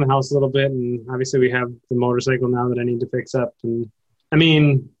working on the house a little bit, and obviously we have the motorcycle now that I need to fix up. And I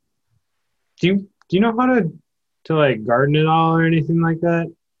mean, do you know how to like garden at all or anything like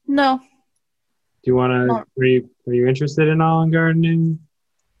that? No. Do you want to? Are you interested in all in gardening?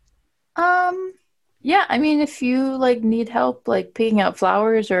 Yeah, I mean, if you like need help like picking out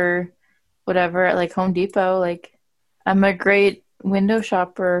flowers or whatever at like Home Depot, like I'm a great window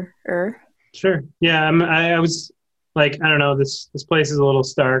shopper. Sure. Yeah, I was like, I don't know, this place is a little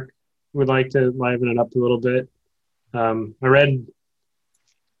stark. Would like to liven it up a little bit. I read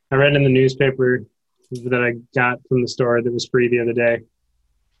in the newspaper that I got from the store that was free the other day.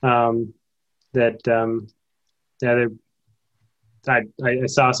 I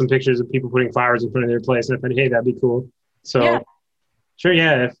saw some pictures of people putting flowers in front of their place, and I thought, hey, that'd be cool. So, Yeah. Sure,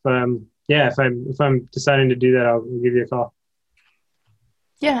 yeah. If I'm deciding to do that, I'll give you a call.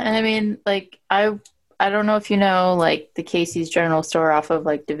 Yeah, and I mean, like I don't know if you know like the Casey's General Store off of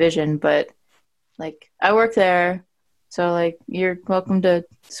like Division, but like I work there, so like you're welcome to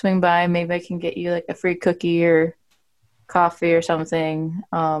swing by. Maybe I can get you like a free cookie or coffee or something.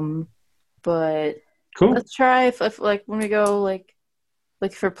 But Cool. let's try if like when we go like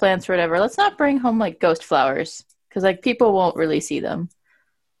look for plants or whatever, let's not bring home like ghost flowers because like people won't really see them.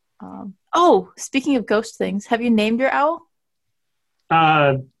 Oh, speaking of ghost things, have you named your owl?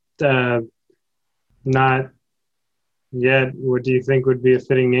 Not yet. What do you think would be a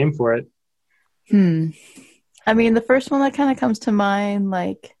fitting name for it? I mean, the first one that kind of comes to mind,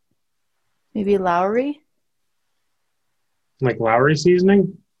 like maybe Lowry. Like Lowry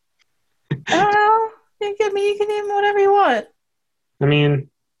seasoning? I don't know. You can name whatever you want. I mean,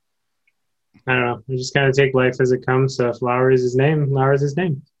 I don't know. I just kind of take life as it comes. So if Lowry's his name, Lowry's his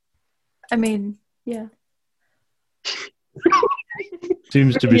name. I mean, yeah.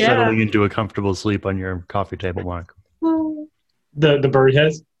 Seems to be Yeah. settling into a comfortable sleep on your coffee table, Mark. The bird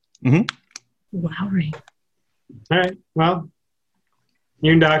has. Wowing. All right. Well,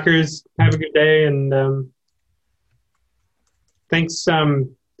 you and Dockers have a good day, and thanks.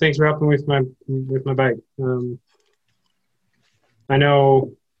 Thanks for helping with my bike. I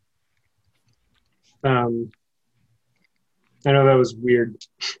know. I know that was weird.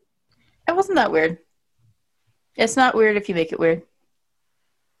 It wasn't that weird. It's not weird if you make it weird.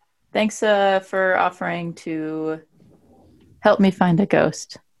 Thanks for offering to help me find a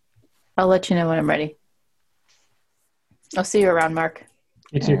ghost. I'll let you know when I'm ready. I'll see you around, Mark.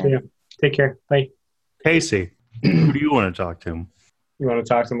 You too. Yeah. Take care. Bye. Casey, who do you want to talk to? You want to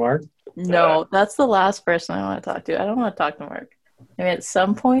talk to Mark? No, that's the last person I want to talk to. I don't want to talk to Mark. I mean, at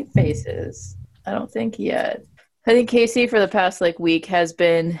some point, faces. I don't think yet. I think Casey, for the past week, has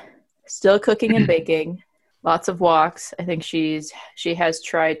been still cooking and baking. Lots of walks. I think she has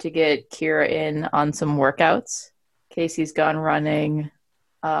tried to get Kira in on some workouts. Casey's gone running.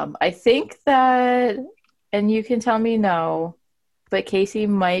 I think that, and you can tell me no, but Casey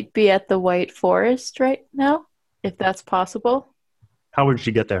might be at the White Forest right now, if that's possible. How would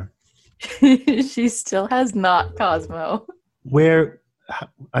she get there? She still has not Cosmo. Where?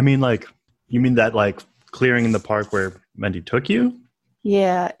 I mean, you mean that clearing in the park where Mendy took you?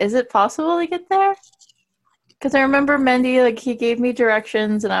 Yeah, is it possible to get there? Because I remember Mendy, he gave me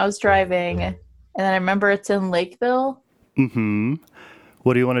directions and I was driving, and then I remember it's in Lakeville. Mm-hmm.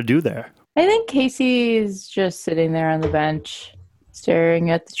 What do you want to do there? I think Casey's just sitting there on the bench,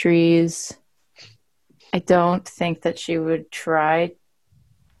 staring at the trees. I don't think that she would try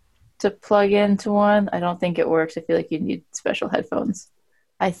to plug into one. I don't think it works. I feel like you need special headphones.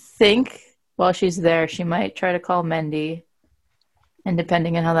 I think while she's there, she might try to call Mendy. And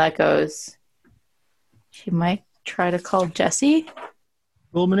depending on how that goes, she might try to call Jesse.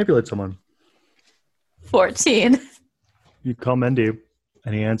 We'll manipulate someone. 14. You call Mendy,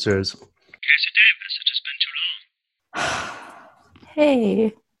 and he answers. Casey Davis, it has been too long. Hey. You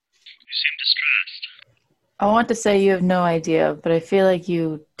seem distressed. I want to say you have no idea, but I feel like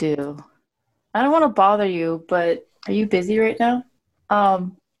you do. I don't want to bother you, but are you busy right now?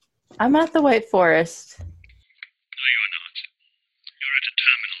 I'm at the White Forest. No, you are not. You're at a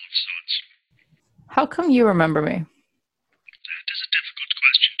terminal of sorts. How come you remember me? That is a difficult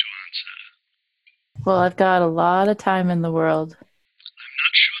question to answer. Well, I've got a lot of time in the world. I'm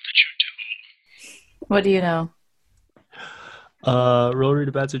not sure that you do. What do you know? Roll read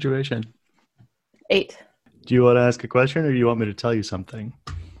a bad situation. 8. Do you want to ask a question, or do you want me to tell you something?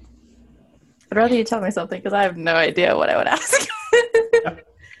 I'd rather you tell me something because I have no idea what I would ask. This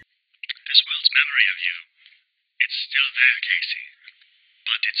world's memory of you, it's still there, Casey.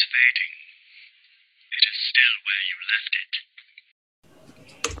 But it's fading. It is still where you left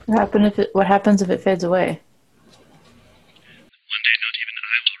it. What happens if it fades away? One day not even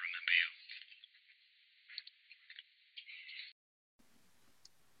I will remember you.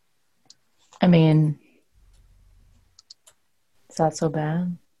 I mean, is that so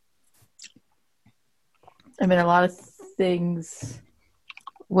bad? I mean, a lot of things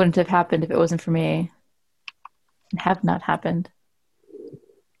wouldn't have happened if it wasn't for me, and have not happened.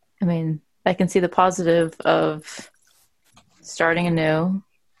 I mean, I can see the positive of starting anew,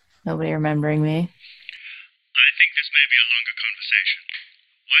 nobody remembering me. I think this may be a longer conversation.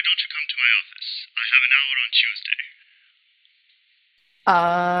 Why don't you come to my office? I have an hour on Tuesday.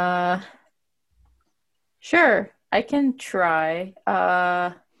 Sure, I can try.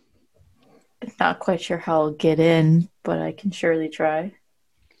 Not quite sure how I'll get in, but I can surely try. That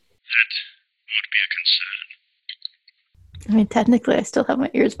won't be a concern. I mean, technically, I still have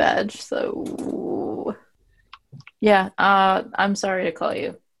my ears badged, so yeah. I'm sorry to call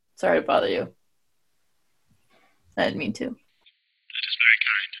you. Sorry to bother you. I didn't mean to. That is very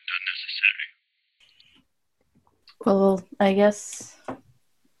kind and unnecessary. Well, I guess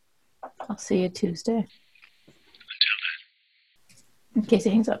I'll see you Tuesday. Until then. In case he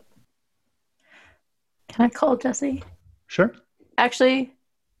hangs up. Can I call Jesse? Sure. Actually,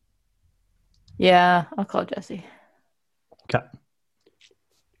 yeah, I'll call Jesse. Okay.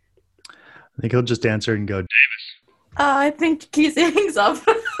 I think he'll just answer and go, Davis. I think Casey hangs up.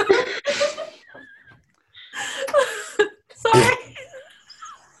 Sorry.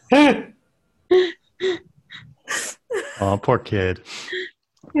 oh, poor kid.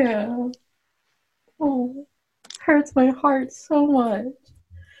 Yeah. Oh, hurts my heart so much.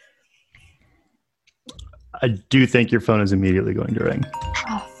 I do think your phone is immediately going to ring.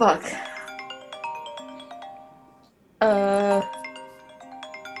 Oh, fuck.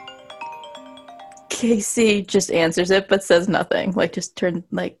 Casey just answers it but says nothing. Like, just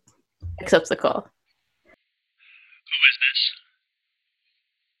accepts the call. Who is this?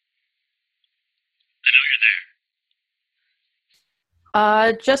 I know you're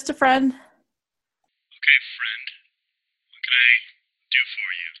there. Just a friend. Okay, friend. What can I do for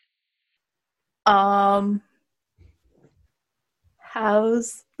you?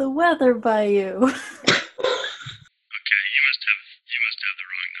 How's the weather by you? Okay, you must have the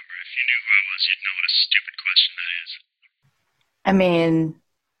wrong number. If you knew who I was, you'd know what a stupid question that is. I mean,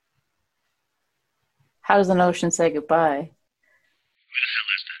 how does an ocean say goodbye? Who the hell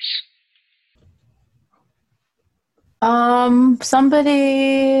is this?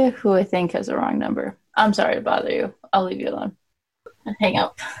 Somebody who I think has the wrong number. I'm sorry to bother you. I'll leave you alone. And hang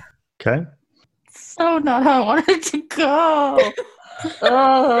up. Okay. So not how I wanted to go.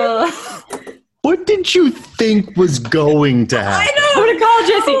 What did you think was going to happen? I'm gonna call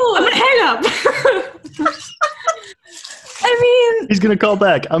Jesse. I'm gonna hang up. I mean, He's going to call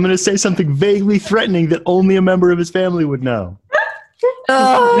back. I'm going to say something vaguely threatening that only a member of his family would know.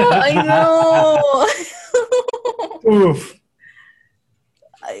 I know. Oof.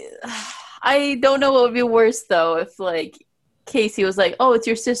 I don't know what would be worse though if like Casey was like, "Oh, it's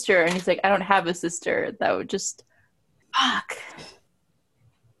your sister," and he's like, "I don't have a sister." That would just fuck.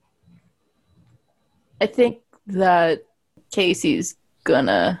 I think that Casey's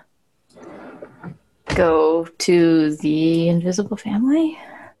gonna go to the invisible family.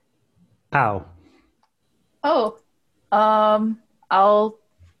 How? Oh, I'll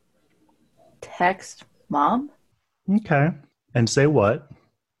text mom. Okay. And say what?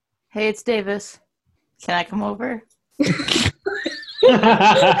 Hey, it's Davis. Can I come over?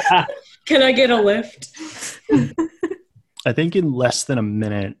 Can I get a lift? I think in less than a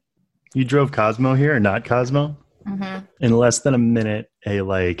minute, you drove Cosmo here or not Cosmo? Mm-hmm. In less than a minute, a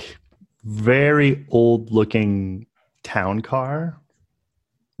like very old looking town car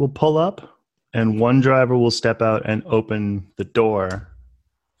will pull up and one driver will step out and open the door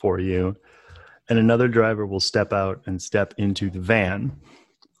for you. And another driver will step out and step into the van.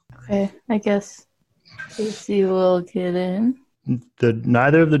 Okay, I guess Casey will get in.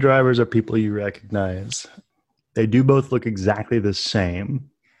 Neither of the drivers are people you recognize. They do both look exactly the same,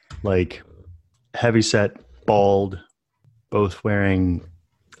 like heavyset, bald, both wearing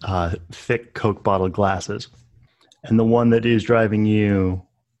thick Coke bottle glasses. And the one that is driving you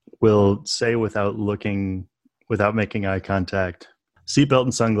will say without making eye contact, "Seatbelt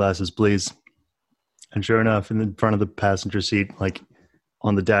and sunglasses, please." And sure enough, in the front of the passenger seat, like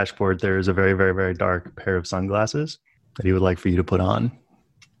on the dashboard, there is a very, very, very dark pair of sunglasses that he would like for you to put on.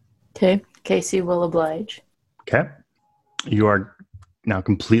 Okay, Casey will oblige. Okay. You are now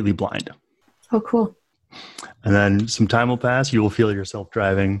completely blind. Oh, cool. And then some time will pass. You will feel yourself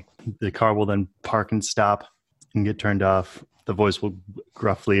driving. The car will then park and stop and get turned off. The voice will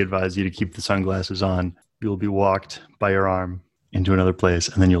gruffly advise you to keep the sunglasses on. You will be walked by your arm into another place,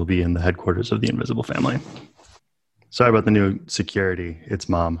 and then you'll be in the headquarters of the Invisible Family. Sorry about the new security. It's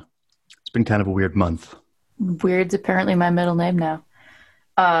Mom. It's been kind of a weird month. Weird's apparently my middle name now.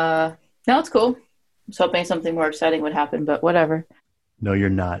 No, it's cool. I was hoping something more exciting would happen, but whatever. No, you're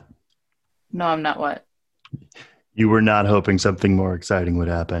not. No, I'm not what? You were not hoping something more exciting would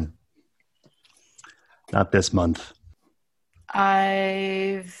happen. Not this month.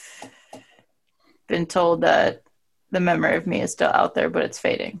 I've been told that the memory of me is still out there, but it's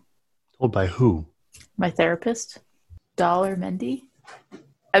fading. Told by who? My therapist, Dollar Mendy.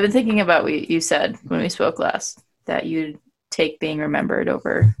 I've been thinking about what you said when we spoke last, that you'd take being remembered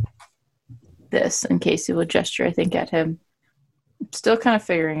over this, and Casey will gesture, I think, at him. I'm still kind of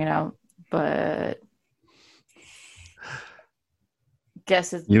figuring it out, but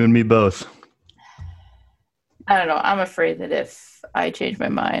guess it's... You and me both. I don't know. I'm afraid that if I change my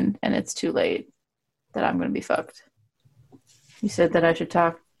mind and it's too late, that I'm going to be fucked. You said that I should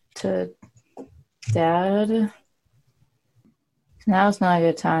talk to Dad. Now's not a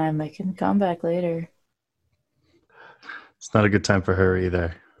good time. I can come back later. It's not a good time for her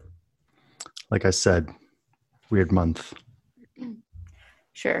either. Like I said, weird month.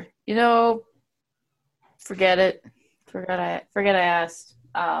 Sure. You know, forget it. Forget I asked.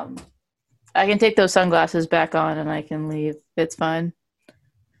 I can take those sunglasses back on and I can leave. It's fine.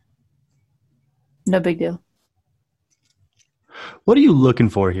 No big deal. What are you looking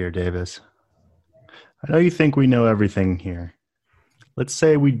for here, Davis? I know you think we know everything here. Let's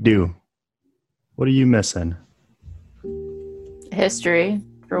say we do. What are you missing? History,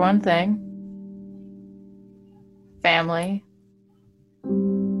 for one thing. Family.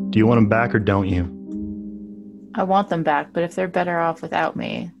 Do you want them back or don't you? I want them back, but if they're better off without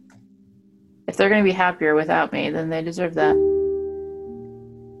me, If they're going to be happier without me, then they deserve that.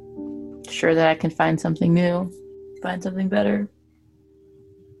 Sure that I can find something new, find something better,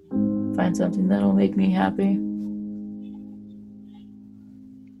 find something that'll make me happy.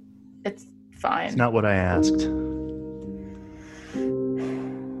 It's fine. It's not what I asked.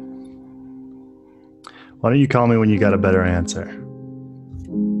 Why don't you call me when you got a better answer?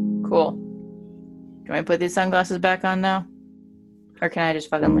 Cool. Can I put these sunglasses back on now? Or can I just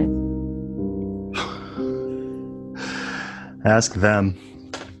fucking leave? Ask them.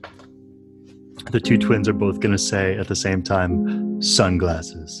 The two twins are both going to say at the same time,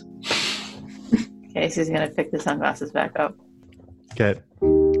 sunglasses. Casey's gonna pick the sunglasses back up. Okay.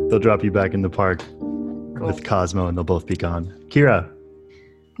 They'll drop you back in the park with Cosmo and they'll both be gone. Kira.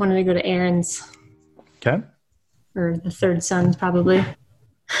 Wanted to go to Aaron's, Okay. or the third son's probably.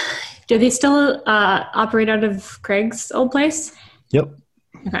 Do they still operate out of Craig's old place? Yep.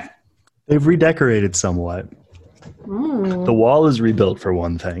 Okay. They've redecorated somewhat. Mm. The wall is rebuilt for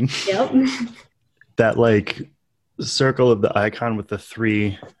one thing. Yep. That like circle of the icon with the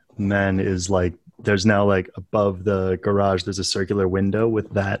three men is like, there's now like above the garage, there's a circular window with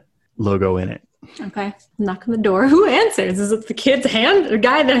that logo in it. Okay. Knock on the door. Who answers? Is it the kid's hand? The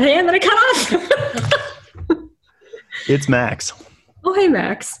guy, the hand that I cut off? It's Max. Oh, hey,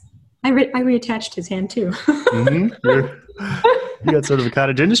 Max. I reattached his hand too. Mm-hmm. You got sort of a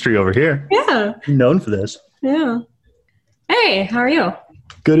cottage industry over here. Yeah. You're known for this. Yeah. Hey, how are you?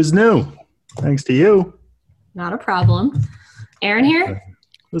 Good as new. Thanks to you. Not a problem. Aaron here?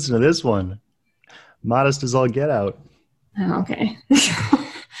 Listen to this one. Modest as all get out. Oh, okay.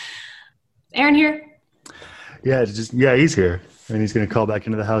 Aaron here? Yeah, he's here. And he's going to call back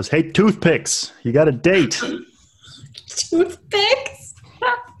into the house. Hey, toothpicks, you got a date. Toothpicks?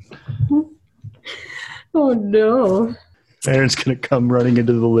 Oh, no. Aaron's going to come running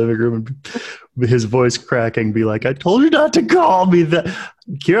into the living room and his voice cracking, be like, I told you not to call me that.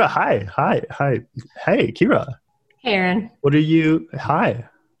 Kira, hi. Hey, Kira. Hey, Aaron. What are you? Hi.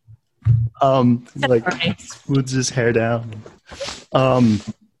 Like, smooths his hair down. Hi.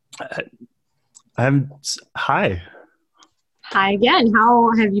 Hi again.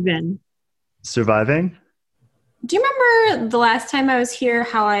 How have you been? Surviving? Do you remember the last time I was here,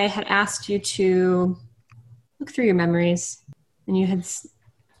 how I had asked you to look through your memories and you had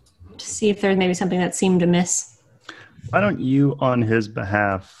to see if there's maybe something that seemed amiss? Why don't you, on his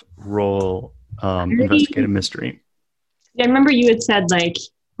behalf, roll investigate a mystery? I remember you had said, like,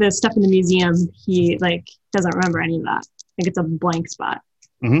 the stuff in the museum, he, like, doesn't remember any of that. Like, it's a blank spot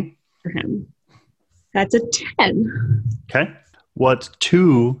for him. That's a 10. Okay. What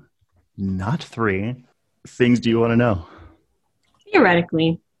 2, not 3, things do you want to know?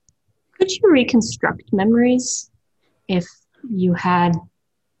 Theoretically, could you reconstruct memories if you had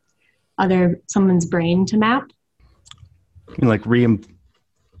someone's brain to map? You can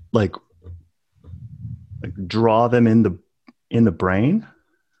like draw them in the brain?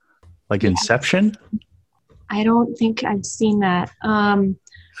 Like Inception? I don't think I've seen that.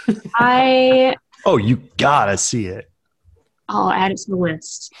 Oh, you gotta see it. I'll add it to the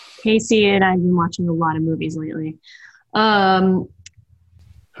list. Casey and I've been watching a lot of movies lately.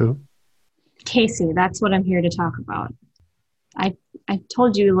 Who? Casey, that's what I'm here to talk about. I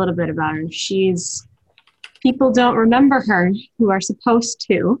told you a little bit about her. People don't remember her who are supposed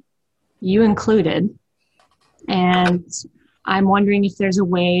to, you included. And I'm wondering if there's a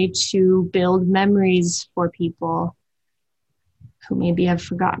way to build memories for people who maybe have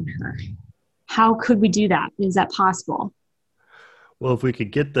forgotten her. How could we do that? Is that possible? Well, if we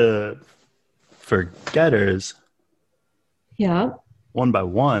could get the forgetters one by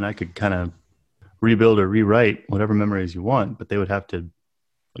one, I could kind of rebuild or rewrite whatever memories you want, but they would have to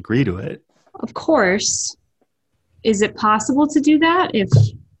agree to it. Of course. Is it possible to do that? If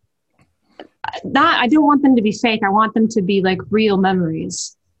not, I don't want them to be fake. I want them to be like real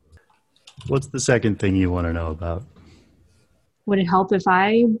memories. What's the second thing you want to know about? Would it help if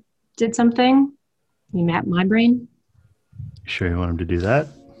I did something? You map my brain? Sure you want him to do that?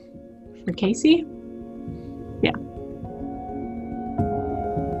 For Casey? Yeah.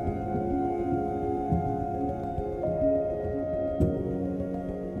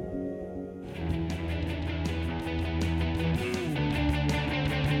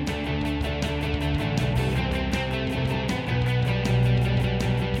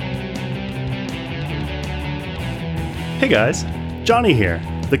 Hey guys, Johnny here,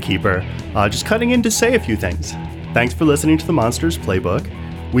 the Keeper, just cutting in to say a few things. Thanks for listening to the Monsters Playbook.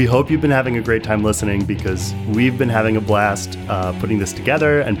 We hope you've been having a great time listening because we've been having a blast putting this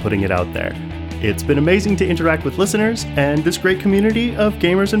together and putting it out there. It's been amazing to interact with listeners and this great community of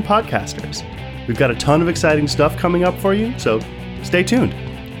gamers and podcasters. We've got a ton of exciting stuff coming up for you, so stay tuned.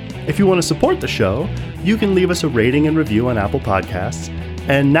 If you want to support the show, you can leave us a rating and review on Apple Podcasts,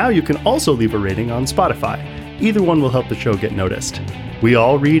 and now you can also leave a rating on Spotify. Either one will help the show get noticed. We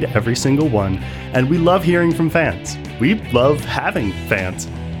all read every single one, and we love hearing from fans. We love having fans.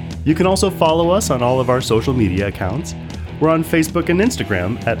 You can also follow us on all of our social media accounts. We're on Facebook and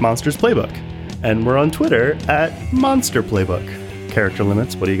Instagram at Monsters Playbook, and we're on Twitter at Monster Playbook. Character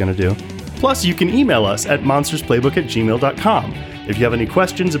limits, what are you going to do? Plus, you can email us at monstersplaybook@gmail.com if you have any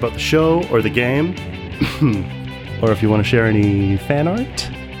questions about the show or the game, or if you want to share any fan art.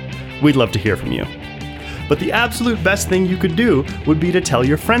 We'd love to hear from you. But the absolute best thing you could do would be to tell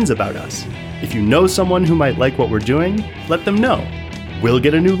your friends about us. If you know someone who might like what we're doing, let them know. We'll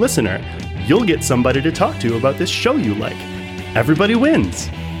get a new listener. You'll get somebody to talk to about this show you like. Everybody wins.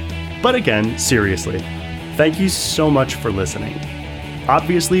 But again, seriously, thank you so much for listening.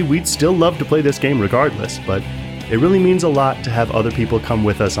 Obviously, we'd still love to play this game regardless, but it really means a lot to have other people come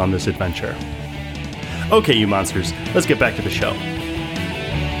with us on this adventure. Okay, you monsters, let's get back to the show.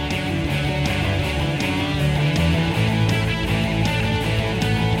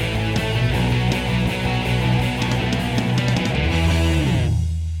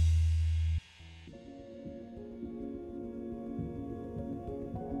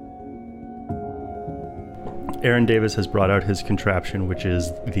 Aaron Davis has brought out his contraption, which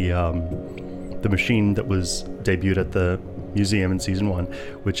is the machine that was debuted at the museum in Season 1,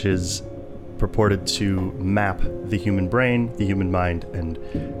 which is purported to map the human brain, the human mind, and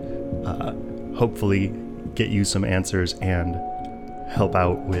hopefully get you some answers and help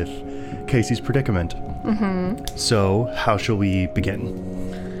out with Casey's predicament. Mm-hmm. So, how shall we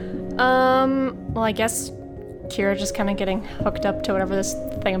begin? Well, I guess Kira just kind of getting hooked up to whatever this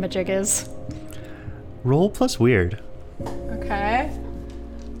thingamajig is. Roll plus weird. Okay.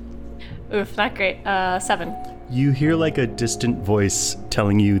 Oof, not great. 7. You hear like a distant voice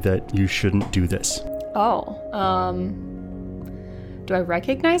telling you that you shouldn't do this. Oh, do I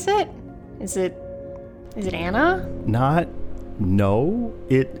recognize it? Is it Anna? No.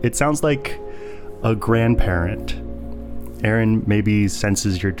 It sounds like a grandparent. Aaron maybe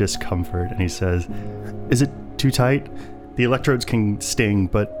senses your discomfort and he says, "Is it too tight? The electrodes can sting,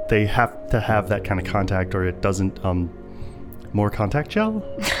 but they have to have that kind of contact or it doesn't, more contact gel?"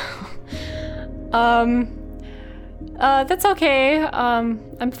 That's okay.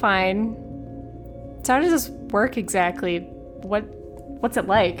 I'm fine. So how does this work exactly? What's it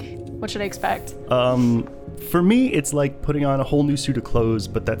like? What should I expect? For me, it's like putting on a whole new suit of clothes,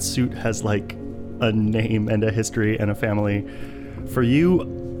 but that suit has like a name and a history and a family. For you,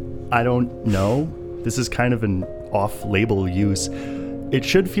 I don't know. This is kind of an off-label use. It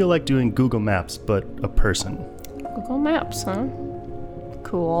should feel like doing Google Maps, but a person. Google Maps, huh?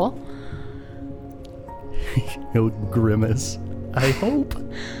 Cool. He'll grimace. I hope.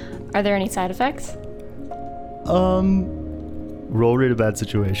 Are there any side effects? Roll rate a bad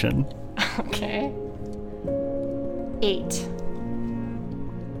situation. Okay. 8.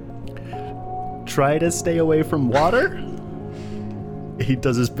 Try to stay away from water. He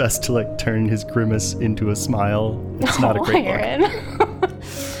does his best to like turn his grimace into a smile. It's not a great look.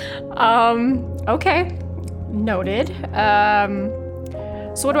 Okay. Noted.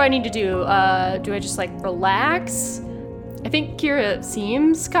 So what do I need to do? Do I just like relax? I think Kira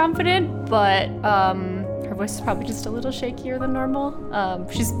seems confident, but her voice is probably just a little shakier than normal.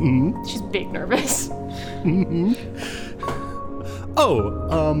 She's big nervous.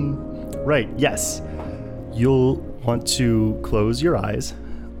 Right, yes. You'll want to close your eyes.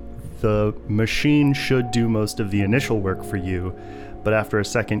 The machine should do most of the initial work for you, but after a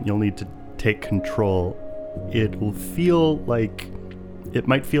second you'll need to take control. It might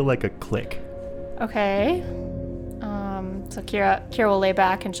feel like a click. Okay. So Kira will lay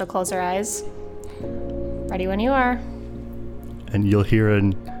back and she'll close her eyes. Ready when you are. And you'll hear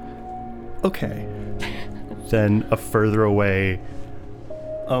an okay. Then a further away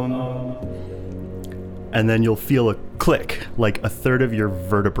and then you'll feel a click, like a third of your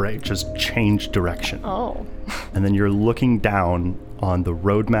vertebrae just change direction. Oh. And then you're looking down on the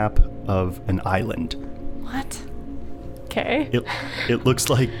roadmap of an island. What? Okay. It looks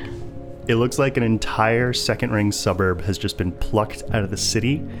like an entire second ring suburb has just been plucked out of the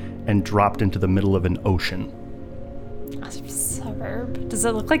city and dropped into the middle of an ocean. A suburb? Does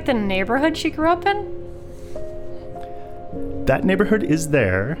it look like the neighborhood she grew up in? That neighborhood is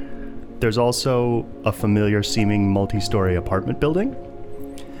there. There's also a familiar seeming multi-story apartment building.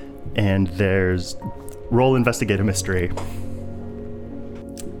 And there's roll investigate a mystery.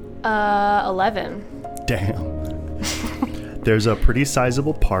 11. Damn. There's a pretty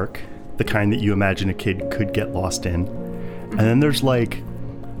sizable park, the kind that you imagine a kid could get lost in. And then there's like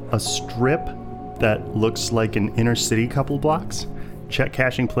a strip that looks like an inner city couple blocks. Check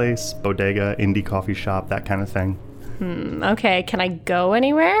cashing place, bodega, indie coffee shop, that kind of thing. Okay, can I go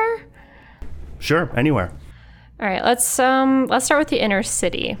anywhere? Sure, anywhere. All right, let's start with the inner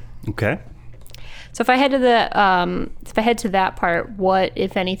city. Okay. So if I head to that part, what,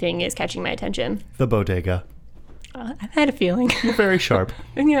 if anything, is catching my attention? The bodega. I had a feeling. You're very sharp.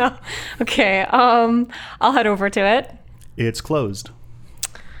 Yeah. Okay. I'll head over to it. It's closed.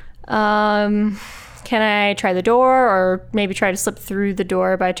 Can I try the door, or maybe try to slip through the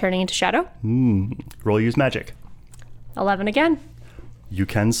door by turning into shadow? Roll use magic. 11 again. You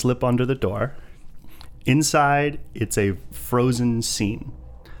can slip under the door. Inside, it's a frozen scene.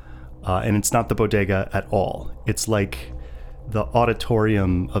 And it's not the bodega at all. It's like the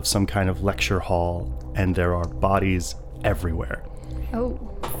auditorium of some kind of lecture hall, and there are bodies everywhere. Oh.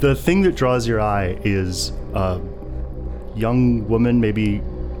 The thing that draws your eye is a young woman, maybe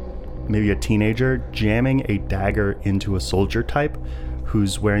a teenager, jamming a dagger into a soldier type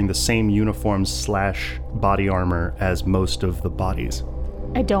who's wearing the same uniform / body armor as most of the bodies.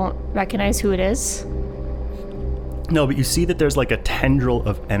 I don't recognize who it is. No, but you see that there's like a tendril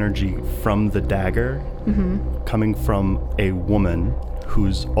of energy from the dagger coming from a woman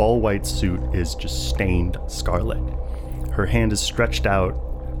whose all-white suit is just stained scarlet. Her hand is stretched out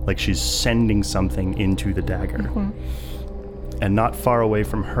like she's sending something into the dagger. And not far away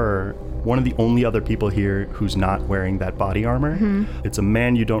from her, one of the only other people here who's not wearing that body armor, it's a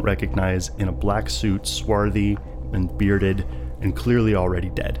man you don't recognize in a black suit, swarthy and bearded and clearly already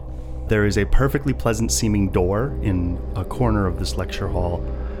dead. There is a perfectly pleasant-seeming door in a corner of this lecture hall,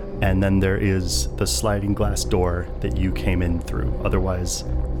 and then there is the sliding glass door that you came in through. Otherwise,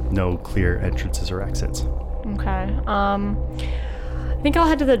 no clear entrances or exits. Okay. I think I'll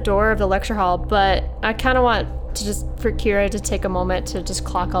head to the door of the lecture hall, but I kind of want to just, for Kira to take a moment to just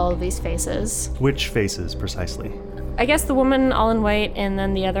clock all of these faces. Which faces, precisely? I guess the woman all in white and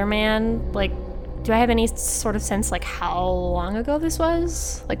then the other man, like, do I have any sort of sense, like, how long ago this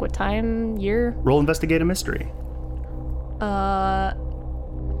was? Like, what time, year? Roll investigate a mystery.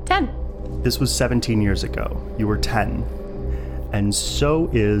 10. This was 17 years ago. You were 10. And so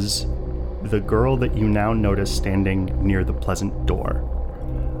is the girl that you now notice standing near the pleasant door.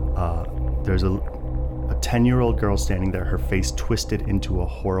 There's a 10-year-old girl standing there, her face twisted into a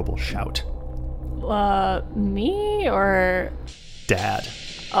horrible shout. Me or? Dad.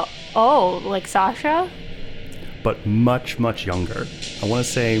 Oh, like Sasha? But much, much younger. I want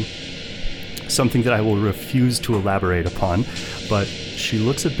to say something that I will refuse to elaborate upon, but she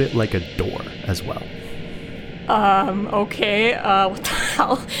looks a bit like a door as well. Okay, what the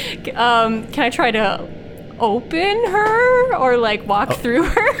hell? Can I try to open her or, like, walk through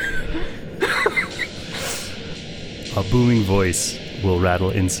her? A booming voice will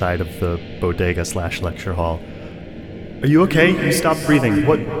rattle inside of the bodega / lecture hall. Are you okay? You stopped breathing.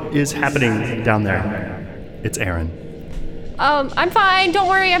 What is happening down there? It's Aaron. I'm fine. Don't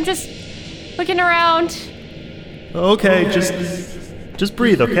worry. I'm just looking around. Okay, just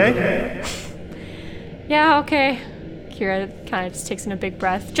breathe, okay? Yeah, okay. Kira kind of just takes in a big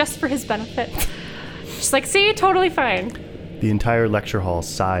breath, just for his benefit. She's like, see, totally fine. The entire lecture hall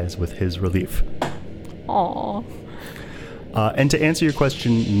sighs with his relief. Aww. And to answer your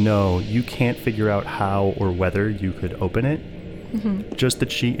question, no, you can't figure out how or whether you could open it. Just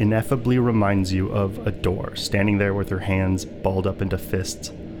that she ineffably reminds you of a door, standing there with her hands balled up into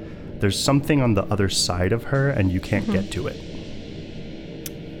fists. There's something on the other side of her, and you can't get to it.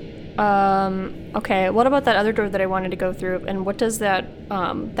 Okay, what about that other door that I wanted to go through, and what does that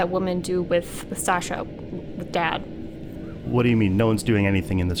woman do with Sasha, with Dad? What do you mean? No one's doing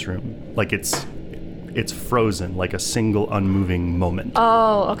anything in this room. Like, it's frozen, like a single unmoving moment.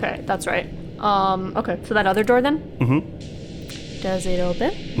 Oh, okay, that's right. Okay, so that other door then? Does it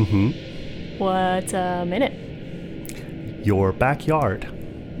open? What's in it? Your backyard.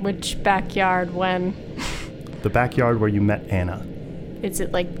 Which backyard when? The backyard where you met Anna. Is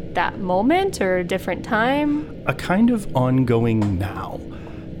it like that moment or a different time? A kind of ongoing now.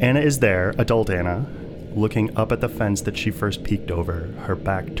 Anna is there, adult Anna, looking up at the fence that she first peeked over, her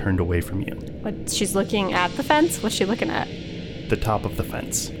back turned away from you. What, she's looking at the fence? What's she looking at? The top of the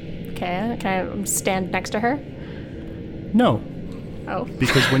fence. Okay, can I stand next to her? No. Oh.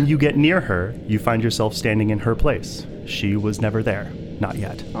 Because when you get near her, you find yourself standing in her place. She was never there. Not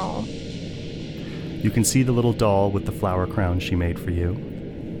yet. Oh. You can see the little doll with the flower crown she made for you.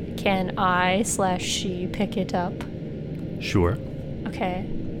 Can I/she pick it up? Sure. Okay.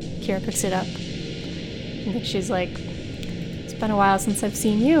 Kira picks it up. I think she's like, it's been a while since I've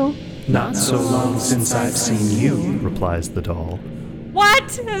seen you. Not so long since I've seen you, replies the doll. What?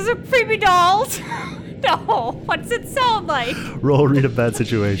 Those are creepy dolls? No. What does it sound like? Roll read a bad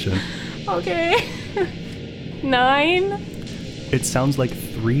situation. Okay. 9. It sounds like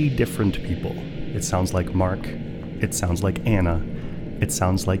 3 different people. It sounds like Mark. It sounds like Anna. It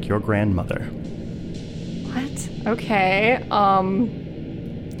sounds like your grandmother. What? Okay.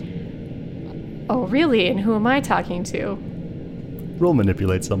 Oh, really? And who am I talking to? Roll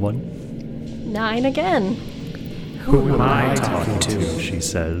manipulate someone. 9 again. Who am I talking to? She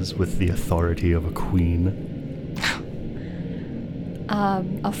says with the authority of a queen.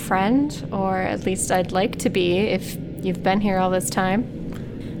 A friend, or at least I'd like to be if you've been here all this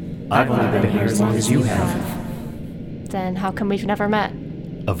time. I've only been here as long as you have. Then how come we've never met?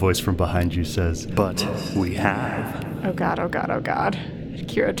 A voice from behind you says, but we have. Oh god, oh god, oh god.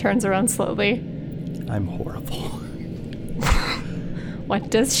 Kira turns around slowly. I'm horrible. What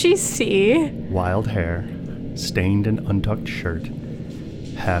does she see? Wild hair, stained and untucked shirt,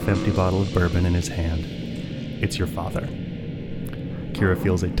 half-empty bottle of bourbon in his hand. It's your father. Kira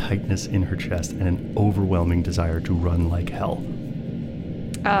feels a tightness in her chest and an overwhelming desire to run like hell.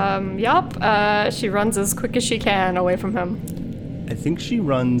 Yup. She runs as quick as she can away from him. I think she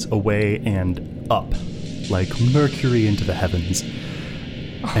runs away and up, like Mercury into the heavens.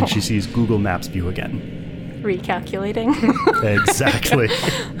 And she sees Google Maps view again. Recalculating. Exactly.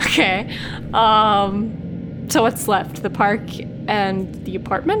 Okay. So what's left? The park and the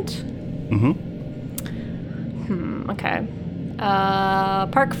apartment? Okay.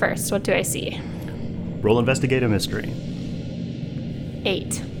 Park first. What do I see? Roll investigate a mystery.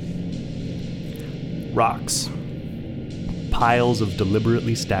 8. Rocks. Piles of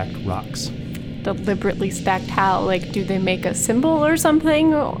deliberately stacked rocks. Deliberately stacked how? Like, do they make a symbol or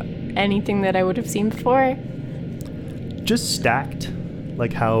something? Or anything that I would have seen before? Just stacked,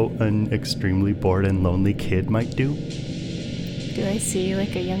 like how an extremely bored and lonely kid might do. Do I see,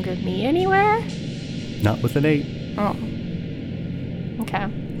 like, a younger me anywhere? Not with an 8. Oh. Okay.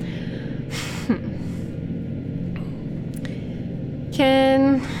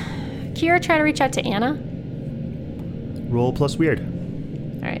 Can Kira try to reach out to Anna? Roll plus weird.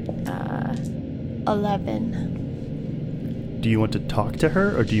 Alright, 11. Do you want to talk to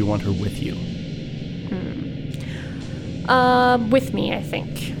her, or do you want her with you? With me, I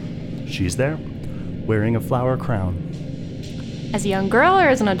think. She's there, wearing a flower crown. As a young girl or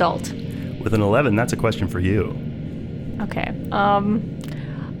as an adult? With an 11, that's a question for you. Okay,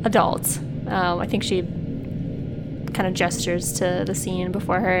 adult. I think she kind of gestures to the scene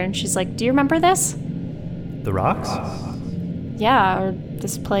before her, and she's like, do you remember this? The rocks? Yeah, or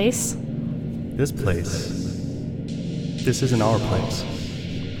this place? This place. This isn't our place.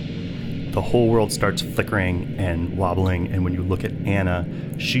 The whole world starts flickering and wobbling, and when you look at Anna,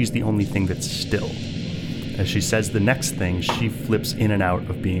 she's the only thing that's still. As she says the next thing, she flips in and out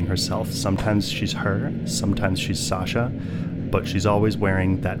of being herself. Sometimes she's her, sometimes she's Sasha, but she's always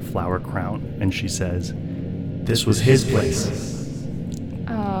wearing that flower crown, and she says, this was his place.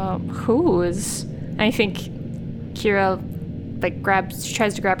 Whose? I think Kira, like,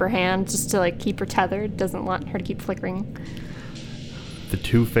 tries to grab her hand just to, like, keep her tethered, doesn't want her to keep flickering. The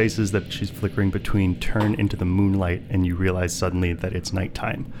two faces that she's flickering between turn into the moonlight, and you realize suddenly that it's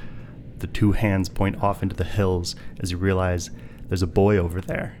nighttime. The two hands point off into the hills as you realize there's a boy over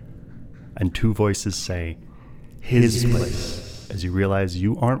there. And two voices say, his place, as you realize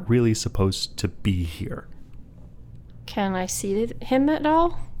you aren't really supposed to be here. Can I see him at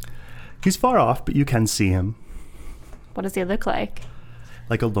all? He's far off, but you can see him. What does he look like?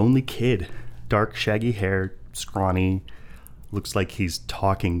 Like a lonely kid. Dark, shaggy hair, scrawny. Looks like he's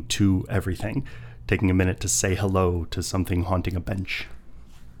talking to everything, taking a minute to say hello to something haunting a bench.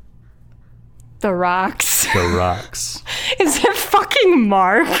 The rocks. The rocks. Is it fucking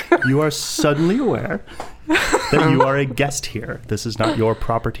Mark? You are suddenly aware that you are a guest here. This is not your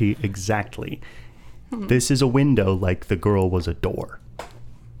property exactly. This is a window like the girl was a door.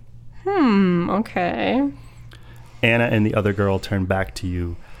 Okay. Anna and the other girl turn back to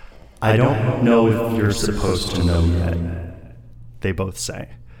you. I don't know if you're supposed to know yet, they both say.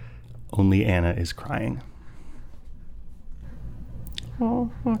 Only Anna is crying.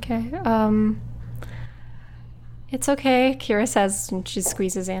 Oh, okay. It's okay, Kira says, and she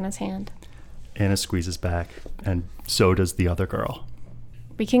squeezes Anna's hand. Anna squeezes back, and so does the other girl.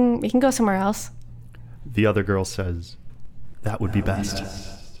 We can go somewhere else. The other girl says, that would be best.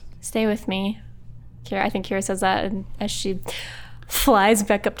 Stay with me. I think Kira says that, and as she flies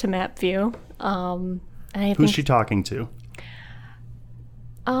back up to map view. Who's she talking to?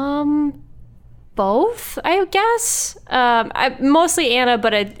 Both, I guess. Mostly Anna,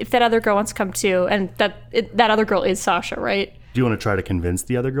 but if that other girl wants to come too, and that other girl is Sasha, right? Do you want to try to convince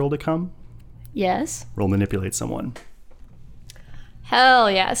the other girl to come? Yes. Roll manipulate someone.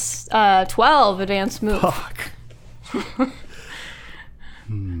 Hell yes. 12 advanced move. Fuck.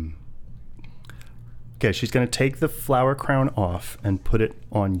 Okay, she's going to take the flower crown off and put it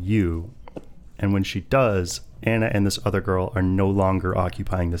on you. And when she does, Anna and this other girl are no longer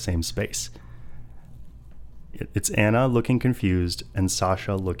occupying the same space. It's Anna looking confused and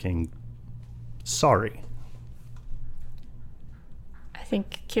Sasha looking sorry. I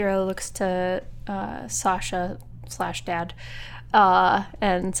think Kira looks to Sasha/Dad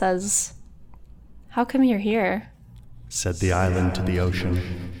and says, "How come you're here?" Said the island to the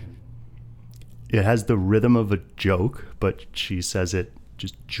ocean. It has the rhythm of a joke, but she says it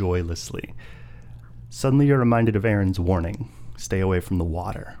just joylessly. Suddenly you're reminded of Aaron's warning. Stay away from the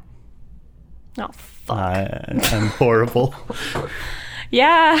water. Oh, fuck. I'm horrible.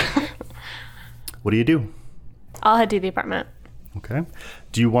 Yeah. What do you do? I'll head to the apartment. Okay.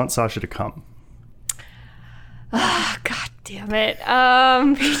 Do you want Sasha to come? Oh, God damn it.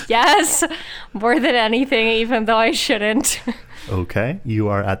 Yes. More than anything, even though I shouldn't. Okay. You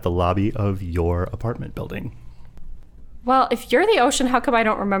are at the lobby of your apartment building. Well, if you're the ocean, how come I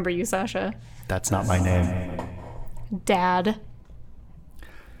don't remember you, Sasha? That's not my name. Dad.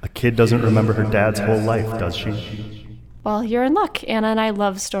 A kid doesn't remember her dad's whole life, does she? Well, you're in luck. Anna and I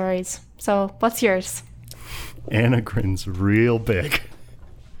love stories. So, what's yours? Anna grins real big.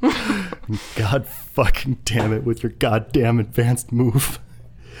 God fucking damn it with your goddamn advanced move.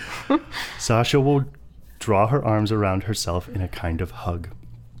 Sasha will draw her arms around herself in a kind of hug.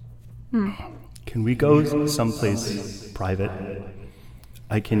 Can we go someplace private?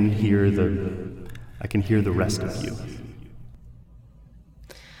 I can hear the rest of you.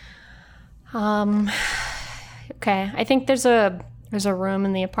 Okay. I think there's a room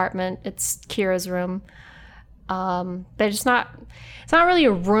in the apartment. It's Kira's room. But it's not really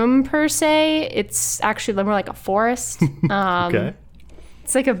a room per se. It's actually more like a forest. Okay.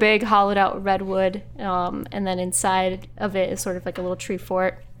 It's like a big hollowed out redwood. And then inside of it is sort of like a little tree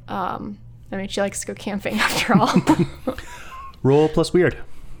fort. I mean, she likes to go camping after all. Roll plus weird.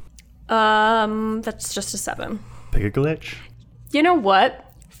 That's just a 7. Pick a glitch. You know what?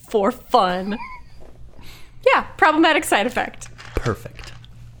 For fun. Yeah, problematic side effect. Perfect.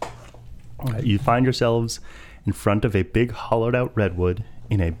 All right, you find yourselves in front of a big hollowed out redwood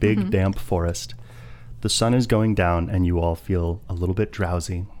in a big damp forest. The sun is going down and you all feel a little bit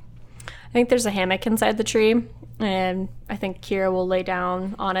drowsy. I think there's a hammock inside the tree, and I think Kira will lay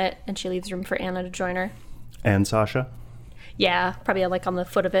down on it, and she leaves room for Anna to join her. And Sasha? Yeah, probably like on the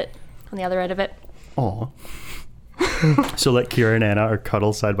foot of it, on the other end of it. Aw. So let Kira and Anna are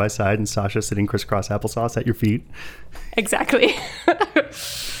cuddled side by side and Sasha sitting crisscross applesauce at your feet. Exactly.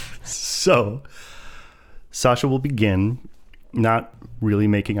 So, Sasha will begin not really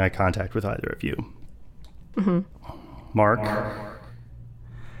making eye contact with either of you. Mark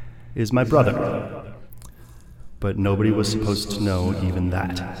is my brother, but nobody was supposed to know even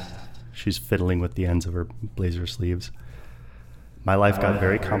that. She's fiddling with the ends of her blazer sleeves. My life got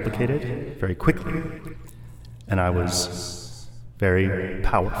very complicated very quickly, and I was very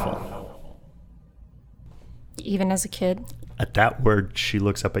powerful. Even as a kid? At that word, she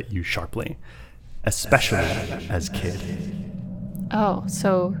looks up at you sharply, especially as kid. Oh,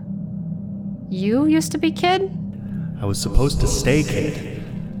 so you used to be kid? I was supposed to stay kid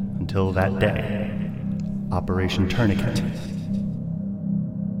until that day. Operation Tourniquet.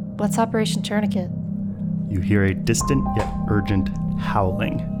 What's Operation Tourniquet? You hear a distant yet urgent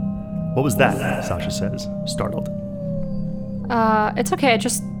howling. What was that? Sasha says, startled. It's okay,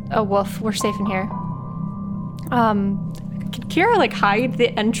 just a wolf. We're safe in here. Can Kira, hide the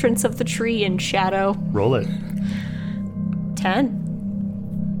entrance of the tree in shadow? Roll it.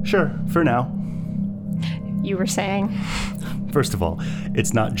 10. Sure, for now. You were saying? First of all,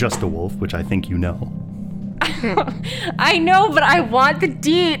 it's not just a wolf, which I think you know. I know, but I want the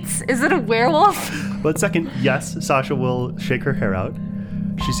deets. Is it a werewolf? But second, yes, Sasha will shake her hair out.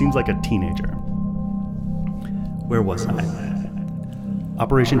 She seems like a teenager. Where was I?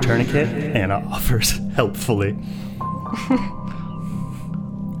 Operation Tourniquet, Anna offers helpfully.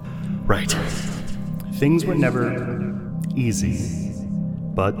 Right. Things were never easy,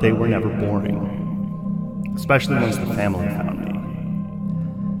 but they were never boring. Especially once the family found me.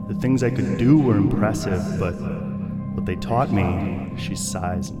 The things I could do were impressive, but what they taught me, she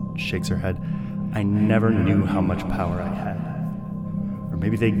sighs and shakes her head, I never knew how much power I had. Or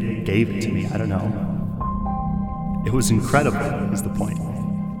maybe they gave it to me, I don't know. It was incredible, is the point.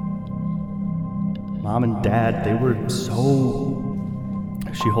 Mom and Dad, they were so...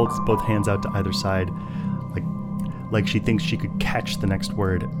 She holds both hands out to either side, like she thinks she could catch the next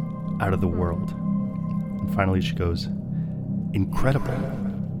word out of the world. And finally she goes, incredible.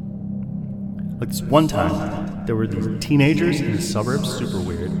 Like this one time, there were these teenagers in the suburbs, super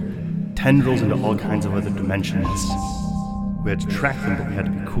weird, tendrils into all kinds of other dimensions. We had to track them, but we had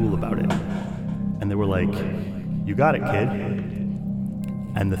to be cool about it. And they were like, you got it, kid.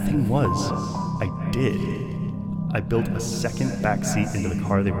 And the thing was, I did. I built a second back seat into the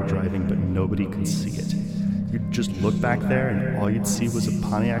car they were driving, but nobody could see it. You'd just look back there, and all you'd see was a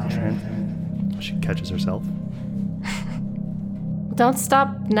Pontiac Trent. She catches herself. Don't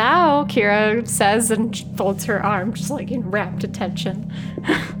stop now, Kira says, and she folds her arm, just like in rapt attention.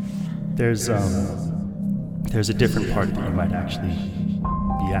 There's a different part that you might actually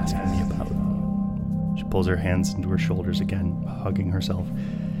be asking me about. She pulls her hands into her shoulders again, hugging herself.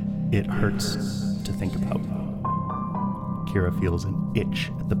 It hurts to think about. Kira feels an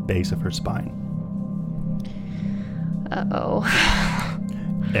itch at the base of her spine. Uh-oh.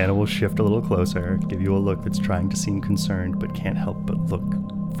 Anna will shift a little closer, give you a look that's trying to seem concerned, but can't help but look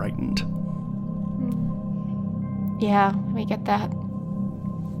frightened. Yeah, we get that.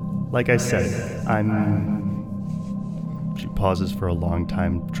 Like I said, She pauses for a long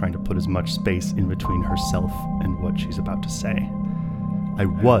time, trying to put as much space in between herself and what she's about to say. I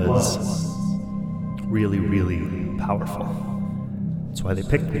was really, really powerful. That's why they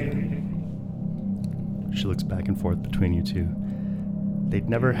picked me. She looks back and forth between you two. They'd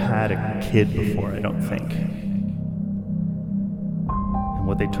never had a kid before, I don't think. And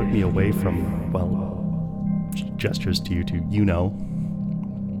what they took me away from, well, she gestures to you two, you know.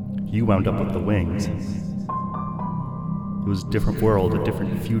 You wound up with the wings. It was a different world, a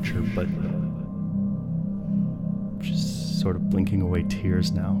different future, but she's sort of blinking away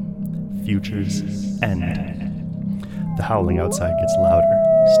tears now. Futures end. The howling outside gets louder,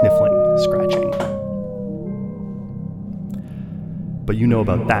 sniffling, scratching. But you know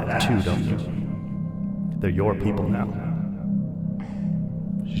about that too, don't you? They're your people now.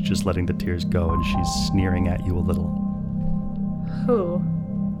 She's just letting the tears go, and she's sneering at you a little. Who?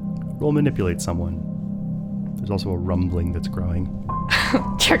 Roll manipulate someone. There's also a rumbling that's growing.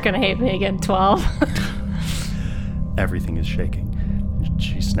 You're gonna hate me again, 12. Everything is shaking.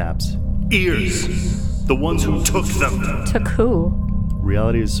 She snaps. Ears! The ones who took them! Took who?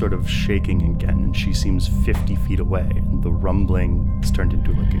 Reality is sort of shaking again, and she seems 50 feet away, and the rumbling has turned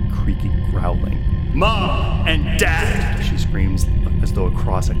into like a creaky growling. Mom and Dad! She screams as though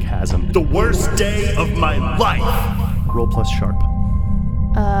across a chasm. The worst day of my life! Roll plus sharp.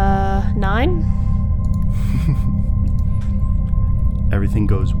 9? Everything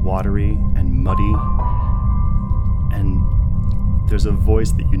goes watery and muddy, and there's a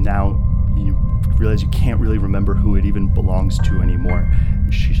voice that you realize you can't really remember who it even belongs to anymore,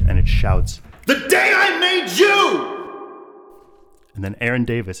 and it shouts, "The day I made you!" And then Aaron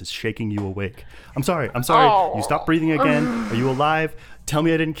Davis is shaking you awake. I'm sorry. Oh. You stopped breathing again. Are you alive? Tell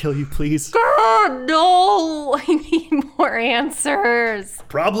me I didn't kill you, please. Oh, no! I need more answers.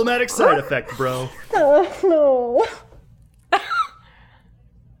 Problematic side effect, bro. No. I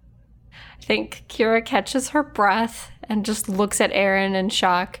think Kira catches her breath and just looks at Aaron in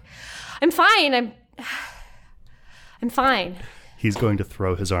shock. I'm fine. I'm fine. He's going to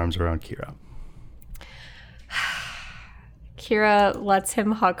throw his arms around Kira. Kira lets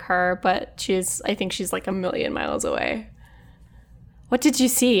him hug her, but I think she's like a million miles away. What did you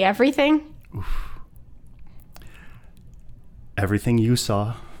see? Everything? Oof. Everything you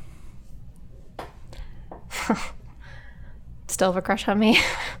saw. Still have a crush on me?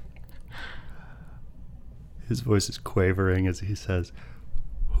 His voice is quavering as he says,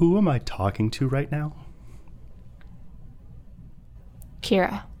 "Who am I talking to right now?"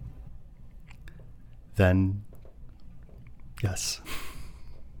 Kira. Then, yes.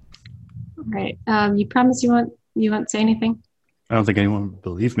 All right. You promise you won't say anything? I don't think anyone would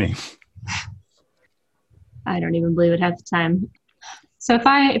believe me. I don't even believe it half the time. So if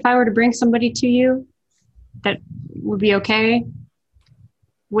I were to bring somebody to you that would be okay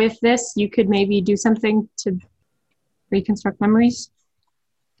with this, you could maybe do something to reconstruct memories?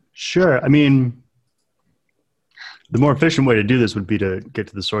 Sure. I mean, the more efficient way to do this would be to get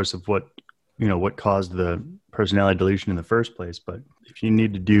to the source of what caused the personality deletion in the first place. But if you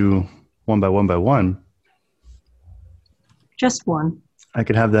need to do one by one, just one. I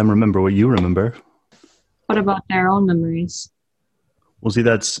could have them remember what you remember. What about their own memories? Well, see,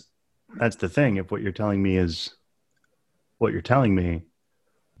 that's the thing. If what you're telling me is what you're telling me,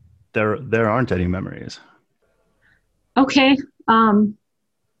 there aren't any memories. Okay.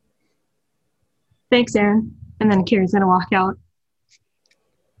 Thanks, Aaron. And then Kira's going to walk out.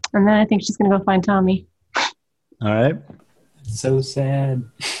 And then I think she's going to go find Tommy. All right. So sad.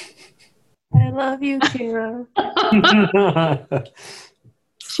 I love you, Kira.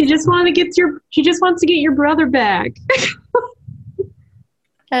 She just wants to get your brother back.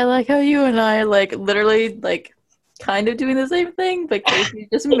 I like how you and I literally kind of doing the same thing, but Casey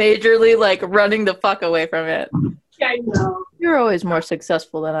just majorly running the fuck away from it. Yeah, I know. You're always more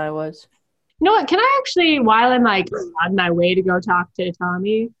successful than I was. You know what? Can I actually, while I'm on my way to go talk to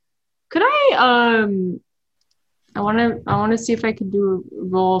Tommy, could I want to see if I could do a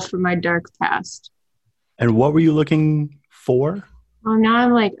roll for my dark past. And what were you looking for? Well, now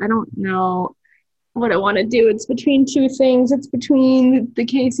I'm I don't know what I want to do. It's between two things. It's between the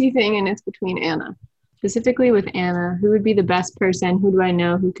Casey thing and it's between Anna. Specifically with Anna, who would be the best person? Who do I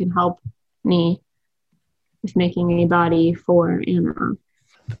know who can help me with making a body for Anna?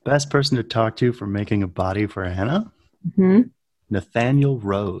 The best person to talk to for making a body for Anna? Mm-hmm. Nathaniel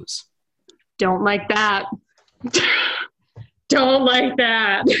Rose. Don't like that. Don't like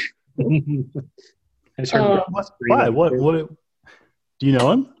that. Why? What? Do you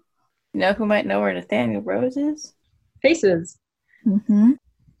know him? You know who might know where Nathaniel Rose is? Faces. Mm-hmm.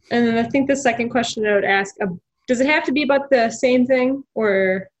 And then I think the second question I would ask, does it have to be about the same thing?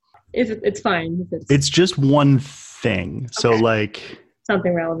 Or if it's fine? If it's just one thing. Okay. So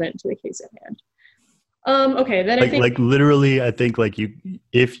something relevant to the case at hand. Okay, then I think literally, I think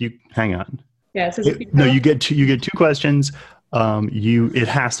if you hang on. Yeah, it says You get two questions. It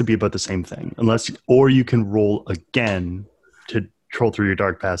has to be about the same thing, or you can roll again to troll through your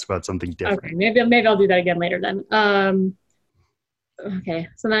dark past about something different. Okay, maybe I'll do that again later then. Okay,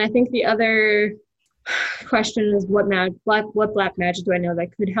 so then I think the other question is what black magic do I know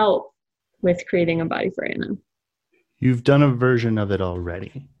that could help with creating a body for Anna? You've done a version of it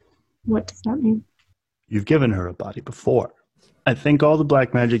already. What does that mean? You've given her a body before. I think all the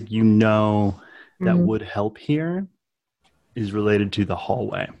black magic that would help here is related to the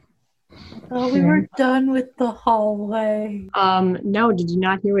hallway. Oh, we were done with the hallway. No, did you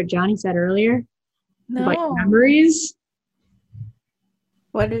not hear what Johnny said earlier? No. About memories?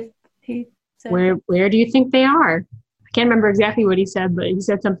 What did he say? Where do you think they are? I can't remember exactly what he said, but he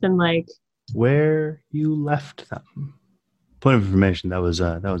said something like where you left them. Point of information, that was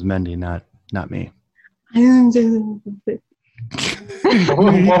Mendy, not me.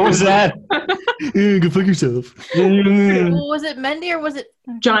 What was that? Go fuck yourself. Was it Mendy or was it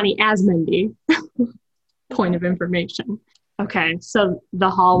Johnny as Mendy? Point of information. Okay, so the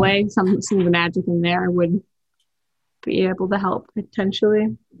hallway, some of the magic in there would be able to help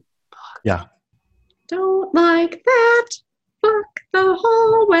potentially. Yeah. Don't like that. Fuck the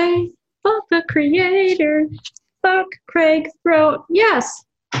hallway. Fuck the creator. Fuck Craig's throat. Yes.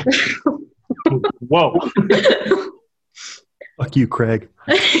 Whoa. Fuck you, Craig.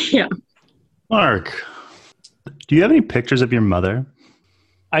 Yeah. Mark, do you have any pictures of your mother?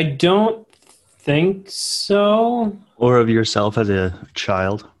 I don't think so. Or of yourself as a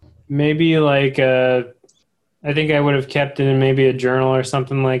child? Maybe I think I would have kept it in maybe a journal or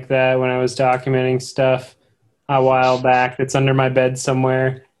something like that when I was documenting stuff a while back that's under my bed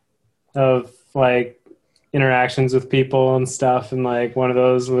somewhere of interactions with people and stuff. And one of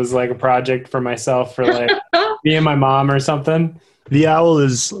those was a project for myself for me and my mom or something. The owl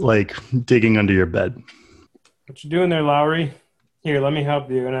is digging under your bed. What you doing there, Lowry? Here, let me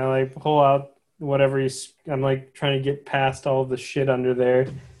help you. And I pull out whatever I'm trying to get past all the shit under there.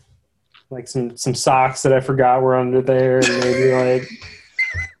 Some socks that I forgot were under there, and maybe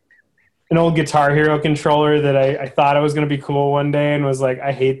an old Guitar Hero controller that I thought it was going to be cool one day and was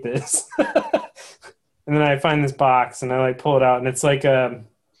I hate this. And then I find this box and I pull it out and it's a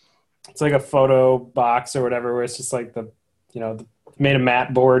photo box or whatever where it's just made of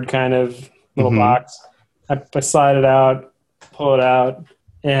mat board kind of little box. I slide it out, pull it out,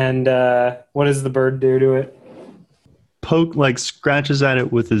 and what does the bird do to it? Poke scratches at it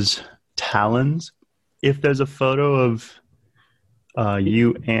with his talons. If there's a photo of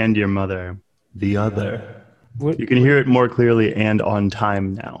you and your mother, the other, you can hear it more clearly and on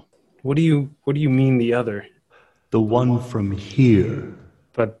time now. What do you mean the other? The one from here.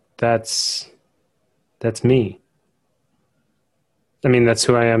 But that's me. I mean, that's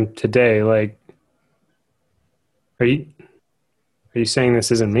who I am today. Are you saying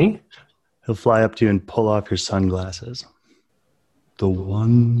this isn't me? He'll fly up to you and pull off your sunglasses. The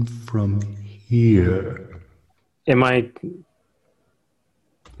one from here. Am I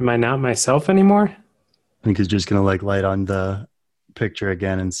not myself anymore? I think he's just going to light on the picture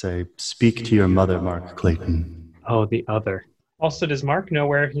again and say, speak to your mother, Mark Clayton. Oh, the other. Also, does Mark know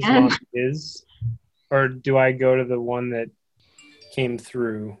where his mom is? Or do I go to the one that came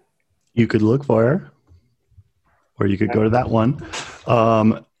through? You could look for her, or you could go to that one.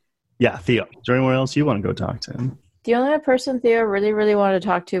 Yeah, Theo. Is there anyone else you want to go talk to? The only person Theo really, really wanted to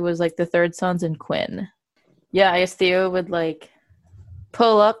talk to was like the Third Sons and Quinn. Yeah, I guess Theo would like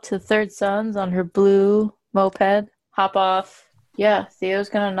pull up to Third Sons on her blue moped, hop off. Yeah, Theo's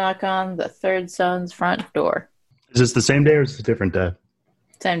gonna knock on the Third Son's front door. Is this the same day or is it a different day?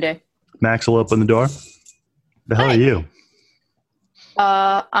 Same day. Max will open the door. The hell are you?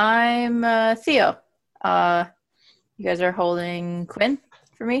 I'm Theo. You guys are holding Quinn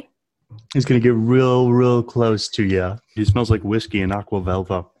for me? He's going to get real close to you. He smells like whiskey and aqua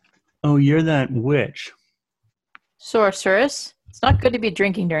velva. Oh, you're that witch. Sorceress. It's not good to be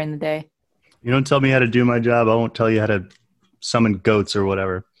drinking during the day. You don't tell me how to do my job, I won't tell you how to summon goats or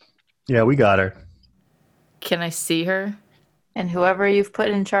whatever. Yeah, we got her. Can I see her? And whoever you've put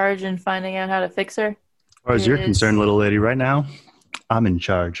in charge in finding out how to fix her? As far as you're concerned, little lady, right now, I'm in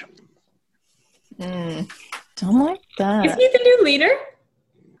charge. Don't like that. Is he the new leader?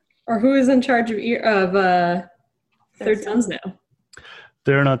 Or who is in charge of Third Sons now?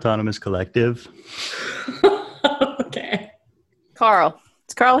 They're an autonomous collective. Okay. Carl.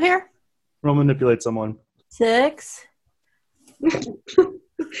 Is Carl here? We'll manipulate someone. 6. 6?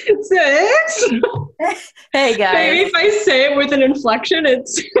 Hey, guys. Maybe if I say it with an inflection,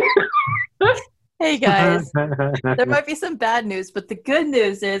 it's... Hey, guys. There might be some bad news, but the good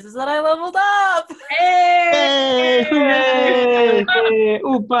news is that I leveled up. Hey! Hey!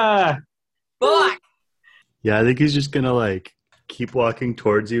 Oopa! Fuck. Yeah, I think he's just going to like keep walking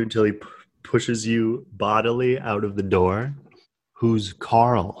towards you until he pushes you bodily out of the door. Who's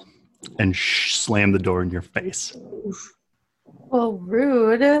Carl? And slam the door in your face. Well,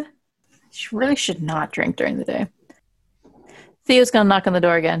 rude. You really should not drink during the day. Theo's gonna knock on the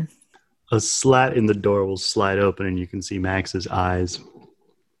door again. A slat in the door will slide open and you can see Max's eyes.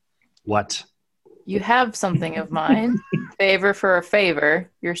 What? You have something of mine. Favor for a favor.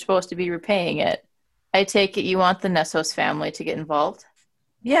 You're supposed to be repaying it. I take it you want the Nessos family to get involved?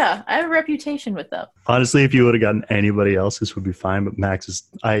 Yeah, I have a reputation with them. Honestly, if you would have gotten anybody else, this would be fine. But Max is...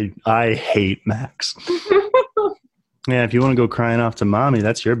 I hate Max. Yeah, if you want to go crying off to mommy,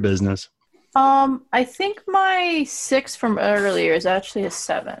 that's your business. I think my 6 from earlier is actually a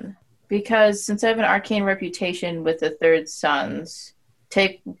 7. Because since I have an arcane reputation with the Third Sons,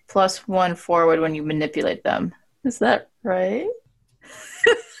 take +1 forward when you manipulate them. Is that right?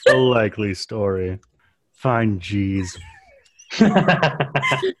 A likely story. Fine, G's. I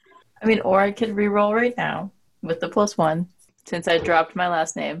mean, or I could re-roll right now with the +1 since I dropped my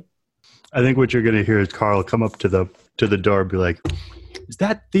last name. I think what you're going to hear is Carl come up to the door and be like, "Is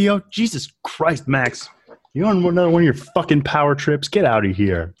that Theo? Jesus Christ, Max. You on another one of your fucking power trips? Get out of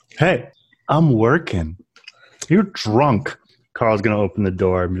here. Hey, I'm working. You're drunk." Carl's going to open the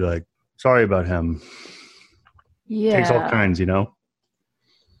door and be like, "Sorry about him." Yeah. Takes all kinds, you know?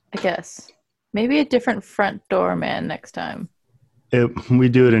 I guess. Maybe a different front door man next time. We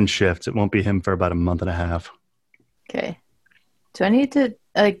do it in shifts. It won't be him for about a month and a half. Okay. Do I need to,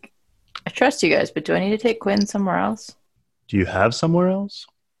 like, I trust you guys, but do I need to take Quinn somewhere else? Do you have somewhere else?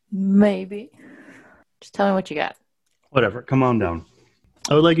 Maybe. Just tell me what you got. Whatever. Come on down.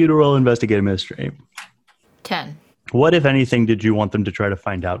 I would like you to roll Investigate Mystery. 10. What, if anything, did you want them to try to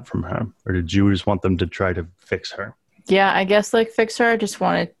find out from her? Or did you just want them to try to fix her? Yeah, I guess, like, fix her. I just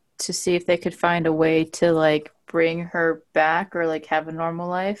wanted to see if they could find a way to, like, bring her back or, like, have a normal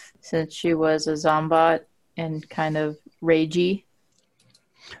life since she was a zombot and kind of ragey.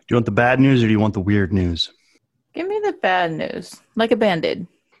 Do you want the bad news or do you want the weird news? Give me the bad news. Like a Band-Aid.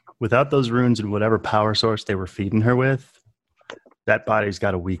 Without those runes and whatever power source they were feeding her with, that body's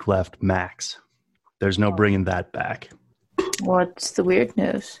got a week left, max. There's no bringing that back. What's the weird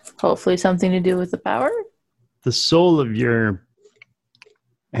news? Hopefully something to do with the power? The soul of your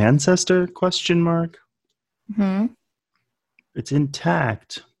ancestor, question mark? Hmm. It's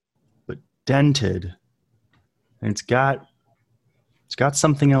intact, but dented. And it's got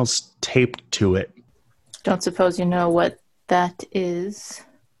something else taped to it. Don't suppose you know what that is?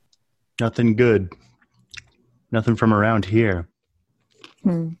 Nothing good. Nothing from around here.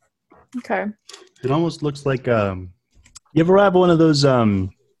 Okay. It almost looks like you ever have one of those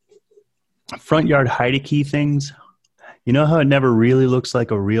front yard hide-a-key things? You know how it never really looks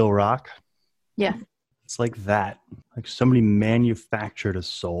like a real rock? Yeah. It's like that. Like somebody manufactured a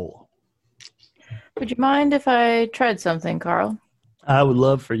soul. Would you mind if I tried something, Carl? I would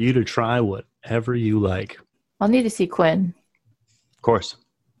love for you to try whatever you like. I'll need to see Quinn. Of course.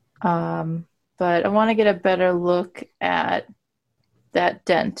 But I want to get a better look at that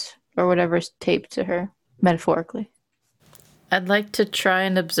dent or whatever's taped to her, metaphorically. I'd like to try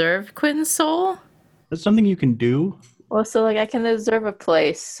and observe Quinn's soul. That's something you can do. Well, so like I can observe a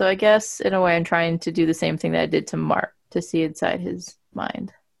place. So I guess in a way I'm trying to do the same thing that I did to Mark to see inside his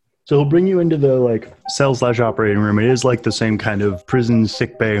mind. So he'll bring you into the like cell/operating room. It is like the same kind of prison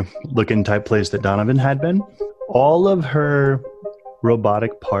sickbay looking type place that Donovan had been. All of her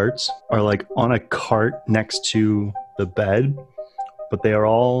robotic parts are like on a cart next to the bed, but they are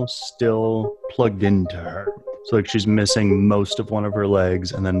all still plugged into her. So like she's missing most of one of her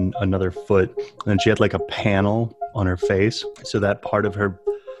legs and then another foot. And then she had like a panel on her face. So that part of her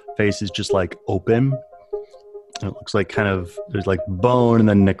face is just like open. And it looks like kind of, there's like bone and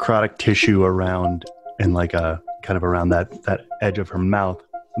then necrotic tissue around and like a kind of around that edge of her mouth.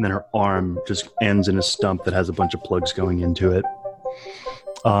 And then her arm just ends in a stump that has a bunch of plugs going into it.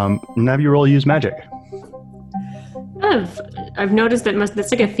 And have you roll use magic. I've noticed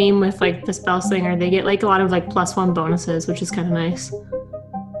that's like a theme with like the spell slinger. They get like a lot of like +1 bonuses, which is kind of nice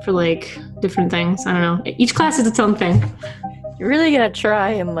for like different things. I don't know. Each class is its own thing. You're really gonna try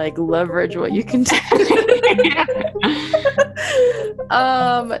and like leverage what you can do.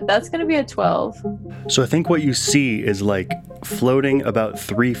 That's gonna be a 12. So I think what you see is like floating about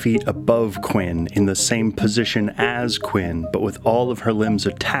 3 feet above Quinn in the same position as Quinn, but with all of her limbs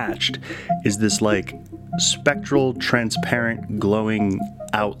attached, is this like spectral, transparent, glowing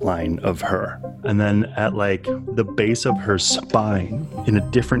outline of her. And then at like the base of her spine, in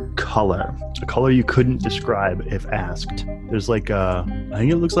a different color, a color you couldn't describe if asked, there's like I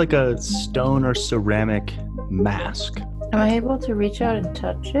think it looks like a stone or ceramic mask. Am I able to reach out and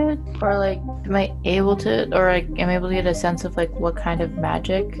touch it? Or like, am I able to get a sense of like what kind of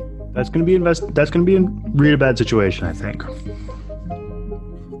magic? That's gonna be a really bad situation, I think.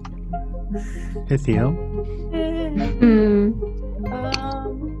 Hey, Theo.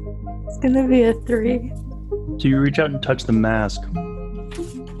 It's gonna be a 3. So you reach out and touch the mask,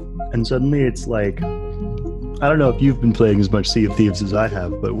 and suddenly it's like, I don't know if you've been playing as much Sea of Thieves as I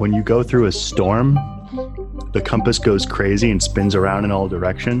have, but when you go through a storm, the compass goes crazy and spins around in all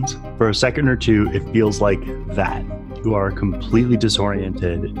directions. For a second or two, it feels like that. You are completely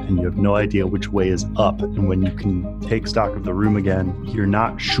disoriented and you have no idea which way is up. And when you can take stock of the room again, you're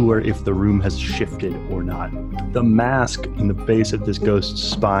not sure if the room has shifted or not. The mask in the base of this ghost's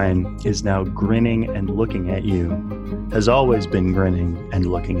spine is now grinning and looking at you, has always been grinning and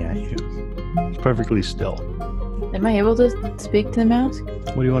looking at you. It's perfectly still. Am I able to speak to the mask?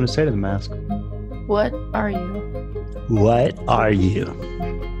 What do you want to say to the mask? What are you? What are you?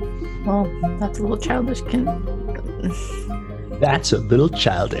 Well, that's a little childish. That's a little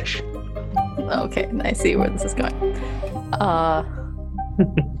childish. Okay, I see where this is going.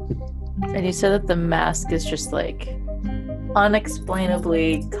 And you said that the mask is just like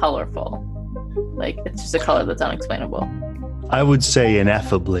unexplainably colorful. Like it's just a color that's unexplainable. I would say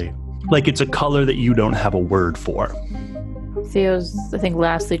ineffably. Like it's a color that you don't have a word for. Theo's, I think,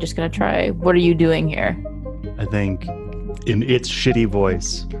 lastly just gonna try, what are you doing here? I think in its shitty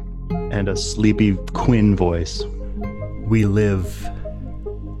voice and a sleepy Quinn voice. We live,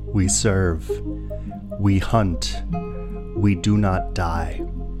 we serve, we hunt, we do not die.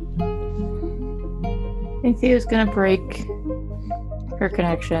 I think Theo's gonna break her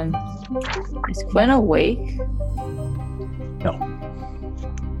connection. Is Quinn awake? No.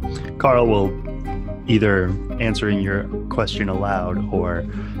 Carl will either answering your question aloud or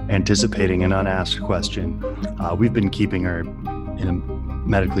anticipating an unasked question. We've been keeping her in a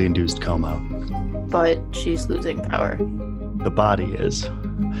medically induced coma. But she's losing power. The body is.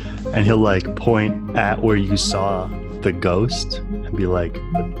 And he'll like point at where you saw the ghost and be like,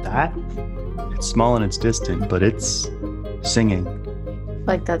 but that? It's small and it's distant, but it's singing.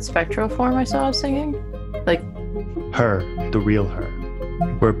 Like that spectral form I saw singing? Like her, the real her.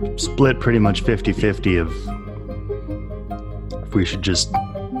 We're split pretty much 50-50 of if we should just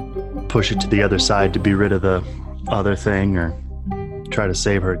push it to the other side to be rid of the other thing or try to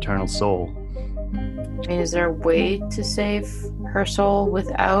save her eternal soul. I mean, is there a way to save her soul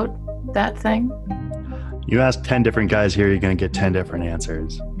without that thing? You ask 10 different guys here, you're going to get 10 different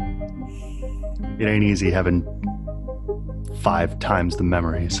answers. It ain't easy having 5 times the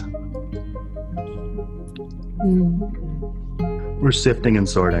memories. We're sifting and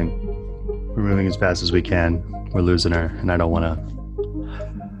sorting. We're moving as fast as we can. We're losing her, and I don't want to...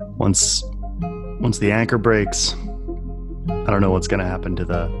 Once the anchor breaks, I don't know what's going to happen to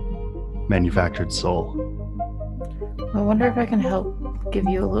the manufactured soul. I wonder if I can help give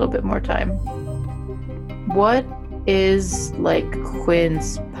you a little bit more time. What is, like,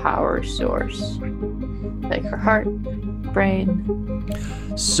 Quinn's power source? Like her heart,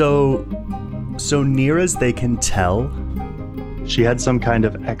 brain. So near as they can tell, she had some kind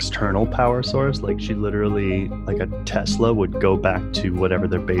of external power source. Like she literally, like a Tesla, would go back to whatever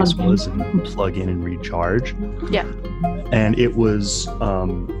their base was and plug in and recharge. Yeah. And it was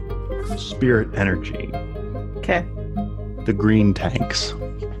spirit energy. Okay. The green tanks.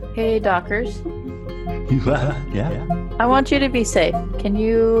 Hey, Dockers. Yeah. I want you to be safe. Can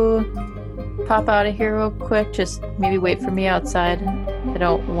you pop out of here real quick? Just maybe wait for me outside. I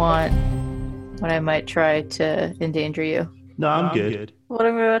don't want what I might try to endanger you. No, I'm good. What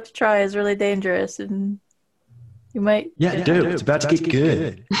I'm about to try is really dangerous, and you might... Yeah, dude, it's about to get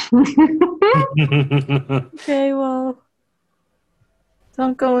good. Okay, well...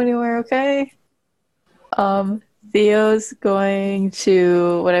 Don't go anywhere, okay? Theo's going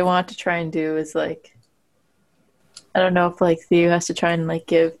to... What I want to try and do is, like... I don't know if, like, Theo has to try and, like,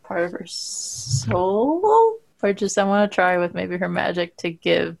 give part of her soul? Or just I want to try with maybe her magic to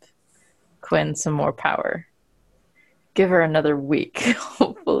give Quinn some more power. Give her another week,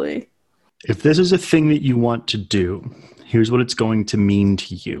 hopefully. If this is a thing that you want to do, here's what it's going to mean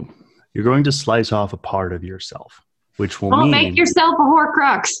to you. You're going to slice off a part of yourself, which will mean... make yourself a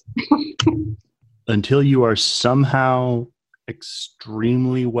Horcrux. Until you are somehow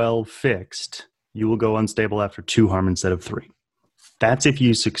extremely well fixed, you will go unstable after 2 harm instead of 3. That's if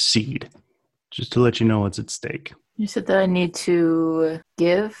you succeed. Just to let you know what's at stake. You said that I need to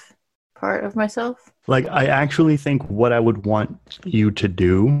give part of myself? Like, I actually think what I would want you to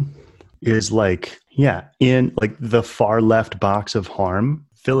do is, like, in, like, the far left box of harm,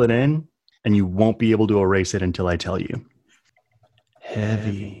 fill it in, and you won't be able to erase it until I tell you.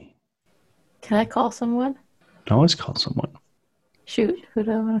 Heavy. Can I call someone? Always call someone. Shoot, who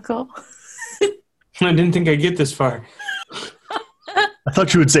do I want to call? I didn't think I'd get this far. I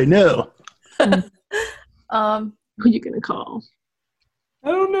thought you would say no. Who are you going to call? I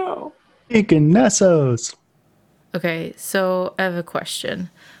don't know. Nessos. Okay, so I have a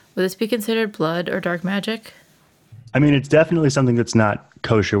question. Would this be considered blood or dark magic? I mean, it's definitely something that's not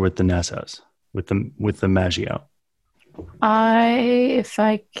kosher with the Nessos, with the Maggio. If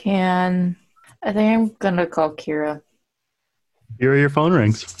I can, I think I'm gonna call Kira. Here your phone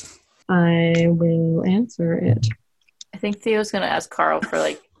rings. I will answer it. I think Theo's gonna ask Carl for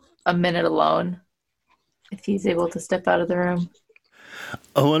like a minute alone, if he's able to step out of the room.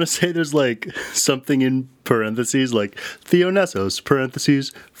 I want to say there's like something in parentheses, like Theo Nessos,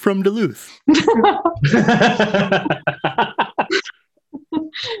 parentheses, from Duluth.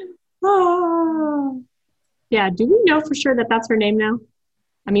 Oh. Yeah, do we know for sure that that's her name now?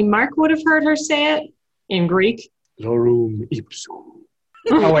 I mean, Mark would have heard her say it in Greek. Lorum ipsum.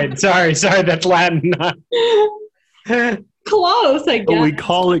 Oh, wait, sorry, that's Latin. Close, I guess. But we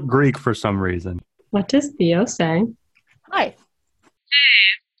call it Greek for some reason. What does Theo say? Hi. Hey,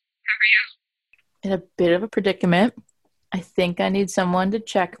 how are you? In a bit of a predicament. I think I need someone to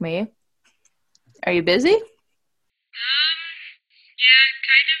check me. Are you busy? Yeah, kind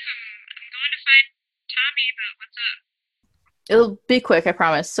of. I'm going to find Tommy, but what's up? It'll be quick, I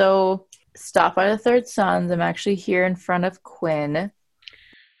promise. So, stop by the Third Sons. I'm actually here in front of Quinn. It's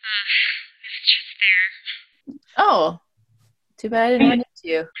just there. Oh, too bad I didn't run into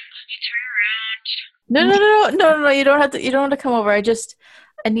you. Let me turn around. No. You don't have to come over. I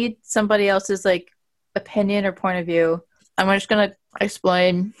need somebody else's like opinion or point of view. I'm just gonna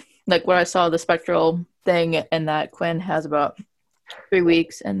explain like what I saw the spectral thing, and that Quinn has about 3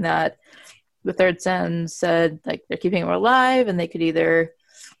 weeks, and that the Third Sons said like they're keeping her alive, and they could either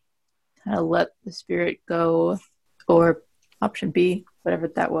kind of let the spirit go, or option B, whatever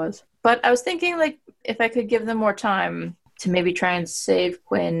that was. But I was thinking like if I could give them more time to maybe try and save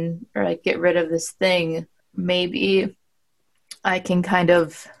Quinn or like get rid of this thing, maybe I can kind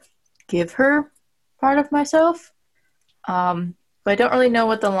of give her part of myself. But I don't really know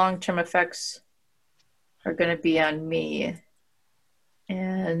what the long-term effects are going to be on me.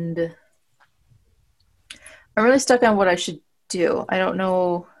 And I'm really stuck on what I should do. I don't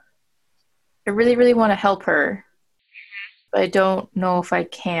know. I really, really want to help her, but I don't know if I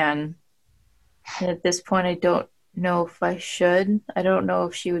can. And at this point, I don't know if I should. I don't know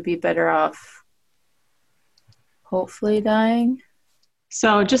if she would be better off hopefully dying.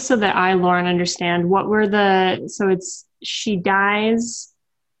 So just so that I, Lauren, understand, she dies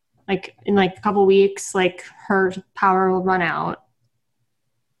like in like a couple weeks, like her power will run out.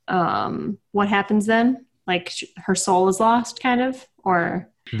 What happens then? Like her soul is lost kind of, or?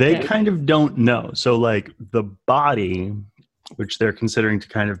 They kind of don't know. So like the body, which they're considering to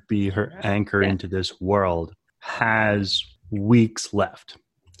kind of be her anchor into this world, has weeks left.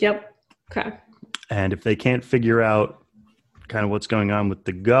 Yep. Okay. And if they can't figure out kind of what's going on with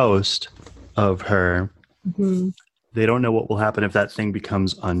the ghost of her. Mm-hmm. They don't know what will happen if that thing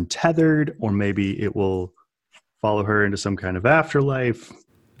becomes untethered, or maybe it will follow her into some kind of afterlife.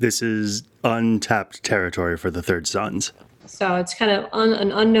 This is untapped territory for the Third Sons. So it's kind of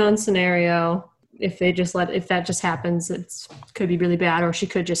an unknown scenario. If that just happens, it could be really bad, or she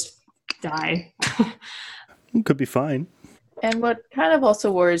could just die. It could be fine. And what kind of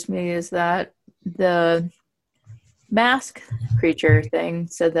also worries me is that the mask creature thing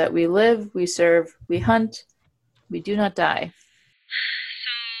said that we live, we serve, we hunt, we do not die.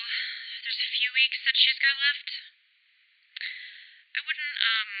 So, there's a few weeks that she's got left. I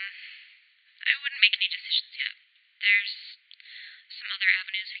wouldn't make any decisions yet. There's some other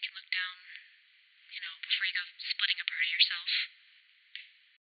avenues we can look down, before you go splitting apart of yourself.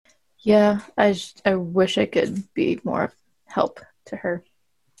 Yeah, I wish I could be more help to her.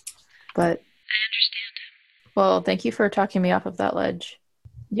 But I understand. well, thank you for talking me off of that ledge.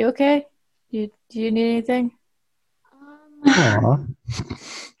 You okay? Do you need anything? Aww. I'll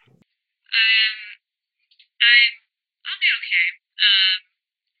be okay.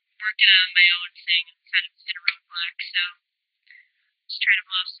 Working on my own thing and kind of hit a roadblock, so just trying to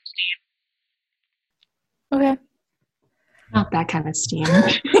blow off some steam. Okay. Not that kind of steam.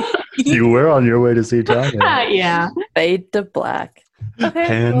 You were on your way to see Tommy. Yeah. Fade to black. Okay.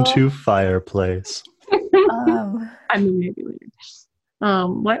 Hand to fireplace. I mean, maybe later.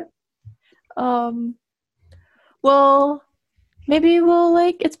 What? Well, maybe we'll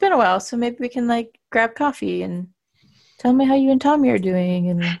it's been a while, so maybe we can grab coffee and tell me how you and Tommy are doing.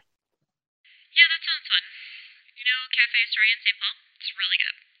 And Yeah, that sounds fun. Cafe Astoria in St. Paul? It's really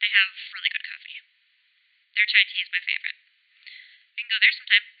good. They have really good coffee. Their chai tea is my favorite. We can go there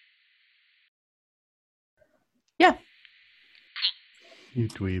sometime. yeah, You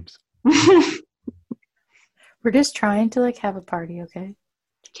dweebs. we're just trying to have a party, okay?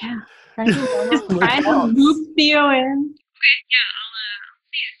 Yeah. Trying to be normal. Trying to loop Theo in. Okay, yeah, I'll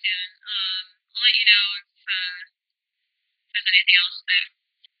see you soon. I'll let you know if there's anything else that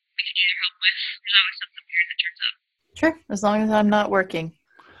we could use your help with. There's always something weird that turns up. Sure, as long as I'm not working.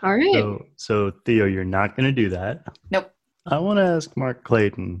 All right. So Theo, you're not going to do that. Nope. I want to ask Mark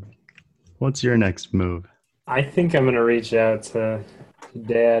Clayton, what's your next move? I think I'm going to reach out to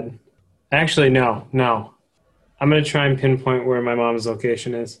Dad. Actually, no. I'm going to try and pinpoint where my mom's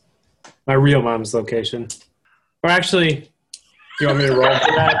location is. My real mom's location. Or actually, you want me to roll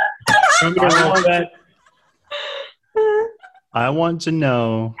for that? You want me to roll for that? I want to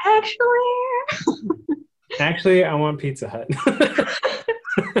know. Actually, I want Pizza Hut.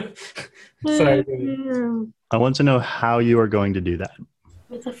 Sorry. I want to know how you are going to do that.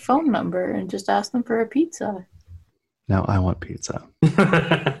 With a phone number and just ask them for a pizza. Now I want pizza.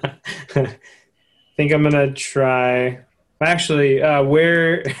 I think I'm gonna try. Actually,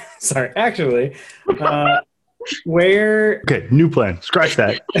 where? Sorry. Actually, where? Okay, new plan. Scratch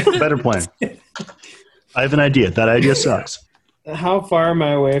that. Better plan. I have an idea. That idea sucks. How far am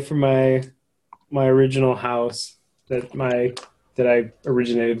I away from my original house that I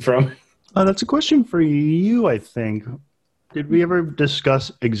originated from? That's a question for you, I think. Did we ever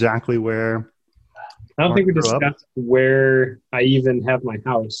discuss exactly where? I don't think we Mark grew up? discussed where I even have my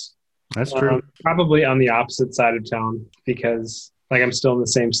house. That's true. Probably on the opposite side of town because I'm still in the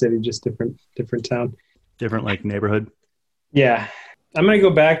same city, just different town. Different neighborhood. Yeah. I'm going to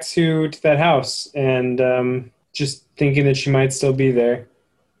go back to that house and just thinking that she might still be there.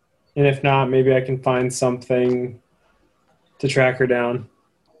 And if not, maybe I can find something to track her down.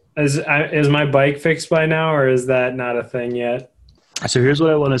 Is my bike fixed by now, or is that not a thing yet? So here's what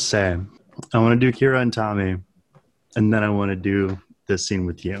I want to say. I want to do Kira and Tommy, and then I want to do this scene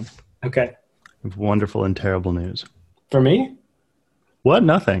with you. Okay. I have wonderful and terrible news. For me? What?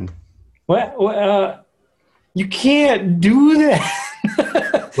 Nothing. What? You can't do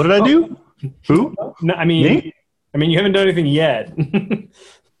that. What did I do? Who? No, Me? you haven't done anything yet.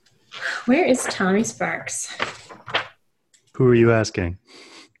 Where is Tommy Sparks? Who are you asking?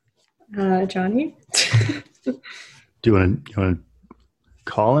 Johnny? Do you want to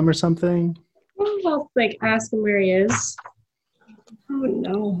call him or something? Well, ask him where he is. Oh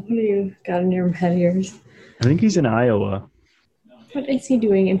no! What do you got in your head here? I think he's in Iowa. What is he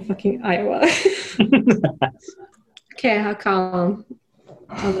doing in fucking Iowa? Okay, I'll call him.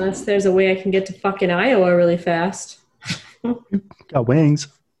 Unless there's a way I can get to fucking Iowa really fast. Got wings.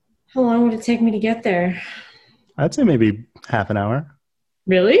 How long would it take me to get there? I'd say maybe half an hour.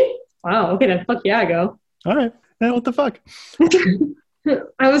 Really? Wow. Okay, then fuck yeah, I go. All right. Yeah, what the fuck?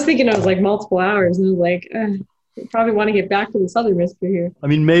 I was thinking it was multiple hours, and I was I probably want to get back to the southern hemisphere here. I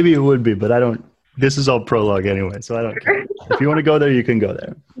mean, maybe it would be, but I don't This is all prologue anyway, so I don't care. If you want to go there, you can go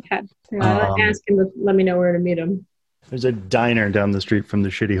there. Okay. Ask him to let me know where to meet him. There's a diner down the street from the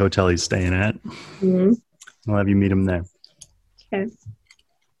shitty hotel he's staying at. Mm-hmm. I'll have you meet him there. Okay.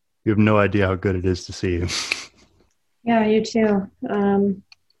 You have no idea how good it is to see you. Yeah, you too.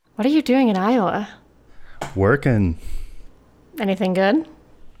 What are you doing in Iowa? Working. Anything good?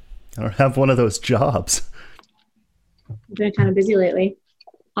 I don't have one of those jobs. I've been kind of busy lately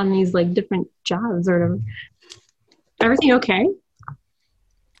on these like different jobs or whatever. Everything okay?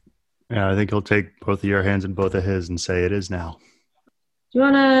 Yeah, I think he'll take both of your hands in both of his and say it is now. Do you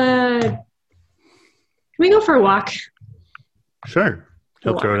wanna? Can we go for a walk? Sure.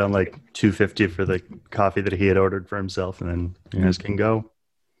 He'll Wow. throw down like $2.50 for the coffee that he had ordered for himself, and then you guys can go.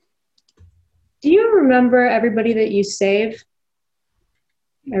 Do you remember everybody that you saved?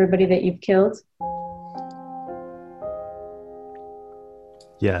 Everybody that you've killed?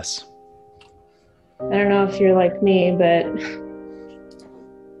 Yes. I don't know if you're like me, but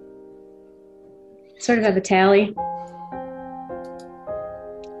sort of have a tally.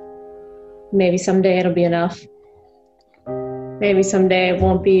 Maybe someday it'll be enough. Maybe someday it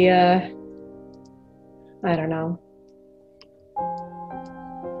won't be, I don't know.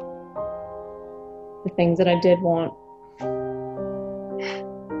 The things that I did won't.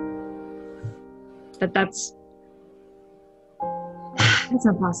 But that's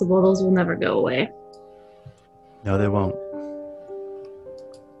not possible. Those will never go away. No, they won't.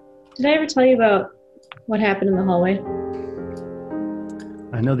 Did I ever tell you about what happened in the hallway?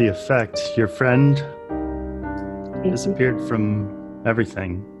 I know the effect. Your friend disappeared from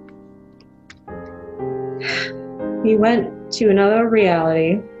everything. He went to another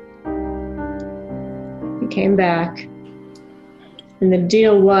reality. He came back. And the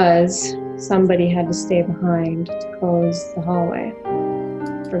deal was somebody had to stay behind to close the hallway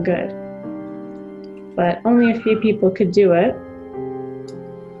for good. But only a few people could do it.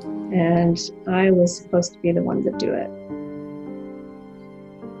 And I was supposed to be the one to do it.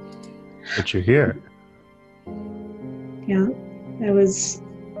 But you're here. Yeah, I was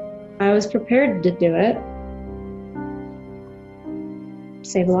prepared to do it.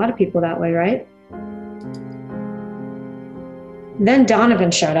 Save a lot of people that way, right? Then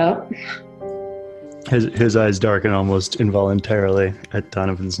Donovan showed up. His eyes darken almost involuntarily at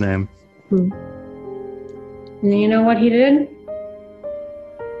Donovan's name. And you know what he did?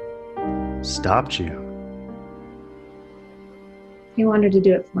 Stopped you. He wanted to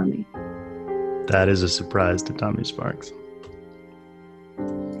do it for me. That is a surprise to Tommy Sparks.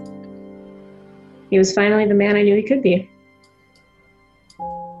 He was finally the man I knew he could be.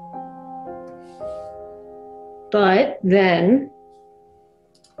 But then,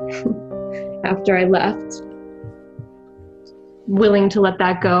 after I left, willing to let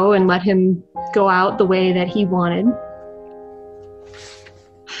that go and let him go out the way that he wanted,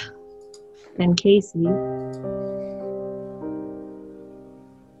 then Casey,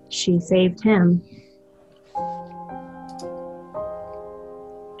 she saved him.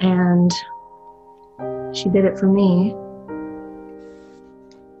 And she did it for me.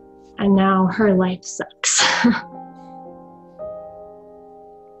 And now her life sucks.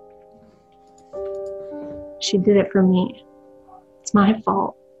 She did it for me. It's my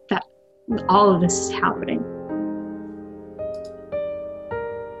fault that all of this is happening.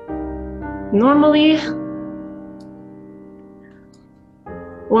 Normally,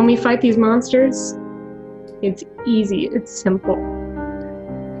 when we fight these monsters, it's easy, it's simple.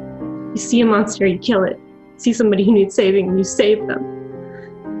 You see a monster, you kill it. See somebody who needs saving, and you save them.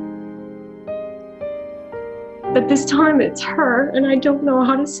 But this time it's her, and I don't know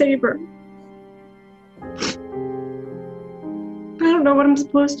how to save her. I don't know what I'm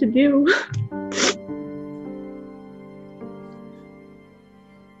supposed to do.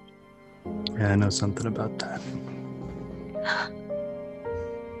 Yeah, I know something about that.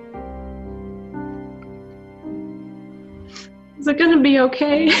 Is it gonna be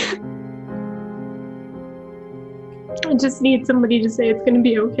okay? I just need somebody to say it's gonna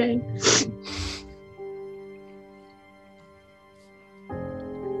be okay.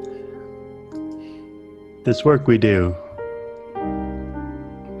 This work we do,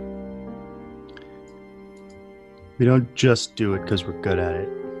 we don't just do it because we're good at it.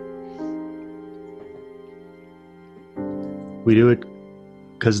 We do it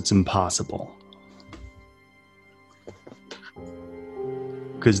because it's impossible.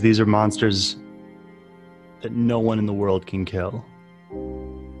 Because these are monsters that no one in the world can kill.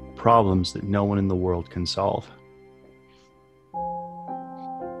 Problems that no one in the world can solve.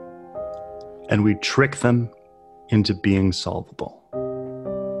 And we trick them into being solvable.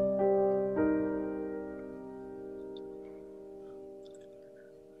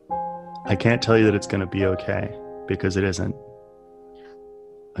 I can't tell you that it's going to be okay, because it isn't.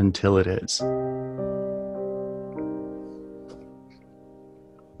 Until it is.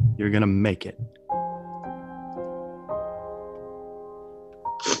 You're going to make it.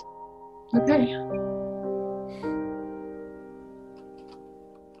 Okay.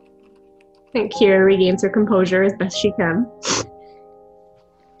 I think Kira regains her composure as best she can.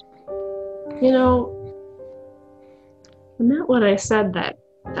 You know, isn't that what I said that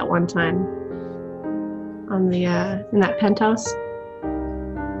one time on the in that penthouse?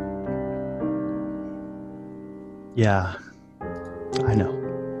 Yeah, I know.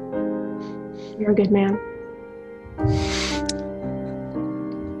 You're a good man.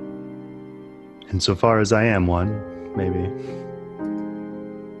 And so far as I am one, maybe.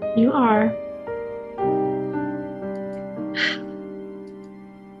 You are.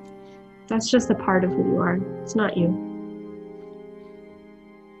 That's just a part of who you are. It's not you.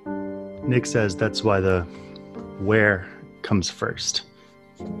 Nick says that's why the where comes first.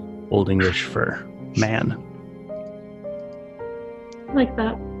 Old English for man. I like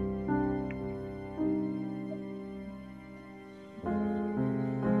that.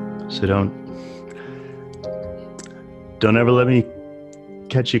 So don't ever let me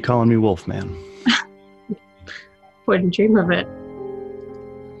catch you calling me Wolfman. Wouldn't dream of it.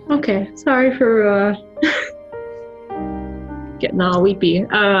 Okay, sorry for getting all weepy.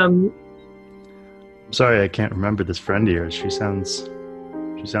 I'm sorry I can't remember this friend of yours. She sounds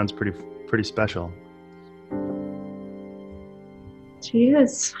pretty special. She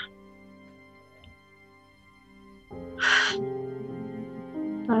is.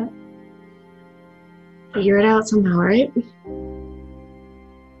 But figure it out somehow, right?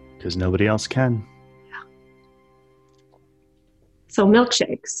 Because nobody else can. So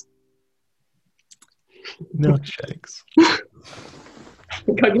milkshakes. Milkshakes.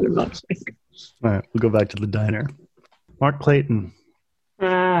 Go get a milkshake. All right, we'll go back to the diner. Mark Clayton,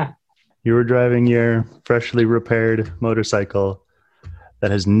 Ah, you were driving your freshly repaired motorcycle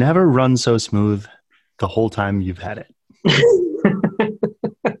that has never run so smooth the whole time you've had it.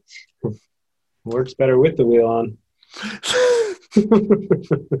 works better with the wheel on.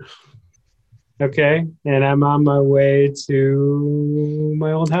 Okay, and I'm on my way to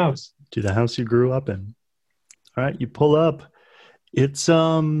my old house. To the house you grew up in. All right, you pull up. It's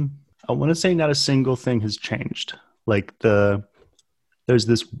I want to say not a single thing has changed. Like there's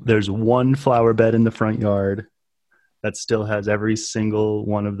one flower bed in the front yard that still has every single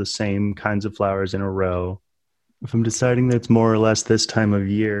one of the same kinds of flowers in a row. If I'm deciding that it's more or less this time of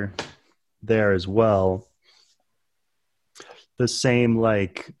year there as well, the same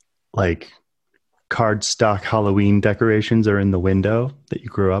like cardstock Halloween decorations are in the window that you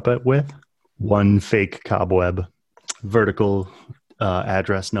grew up with. One fake cobweb, vertical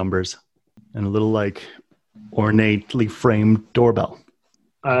address numbers, and a little like ornately framed doorbell.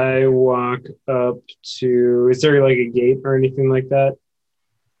 I walk up to. Is there like a gate or anything like that?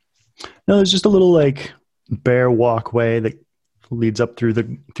 No, there's just a little like bare walkway that leads up through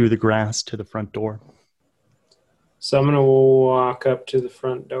the grass to the front door. So I'm gonna walk up to the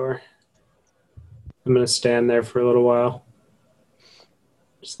front door. I'm gonna stand there for a little while,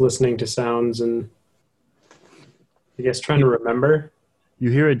 just listening to sounds and I guess trying to remember. You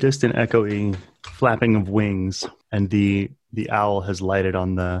hear a distant echoey flapping of wings, and the owl has lighted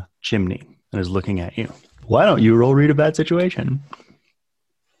on the chimney and is looking at you. Why don't you roll read a bad situation?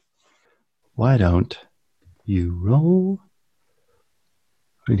 Why don't you roll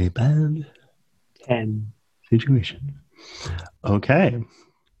read a bad 10. situation? Okay.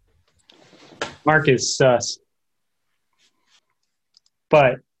 Mark is sus,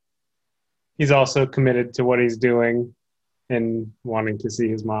 but he's also committed to what he's doing and wanting to see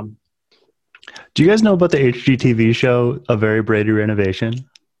his mom. Do you guys know about the HGTV show, A Very Brady Renovation?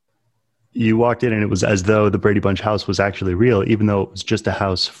 You walked in and it was as though the Brady Bunch house was actually real, even though it was just a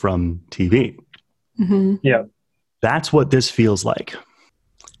house from TV. Mm-hmm. Yeah. That's what this feels like.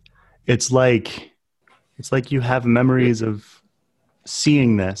 It's like you have memories of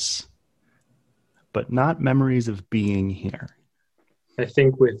seeing this, but not memories of being here. I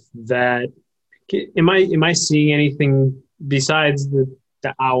think with that, am I seeing anything besides the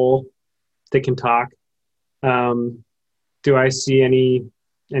owl that can talk? Do I see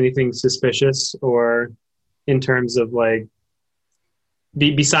anything suspicious, or in terms of like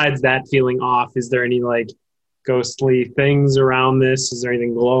besides that feeling off, is there any like ghostly things around this? Is there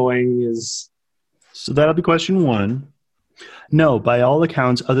anything glowing? So that'll be question one. No, by all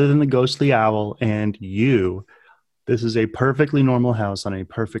accounts, other than the ghostly owl and you, this is a perfectly normal house on a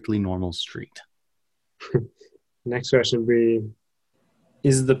perfectly normal street. Next question would be,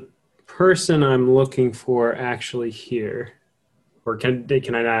 is the person I'm looking for actually here? Or can I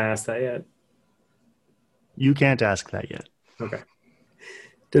not ask that yet? You can't ask that yet. Okay.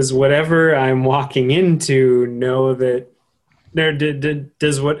 Does whatever I'm walking into know that...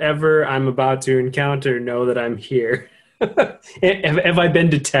 Does whatever I'm about to encounter know that I'm here? Have I been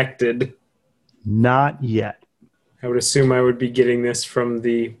detected? Not yet. I would assume I would be getting this from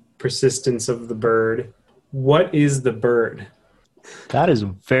the persistence of the bird. What is the bird? That is a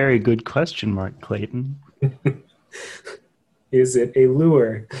very good question, Mark Clayton. Is it a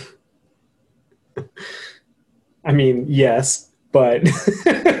lure? I mean, yes, but...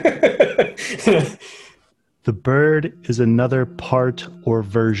 The bird is another part or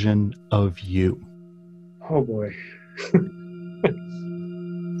version of you. Oh boy.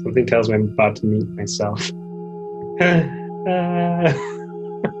 Something tells me I'm about to meet myself. Do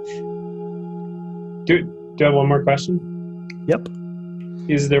I have one more question? Yep.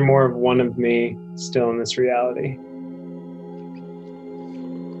 Is there more of one of me still in this reality?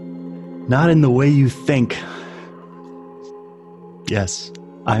 Not in the way you think. Yes,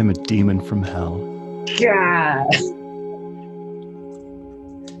 I am a demon from hell. God.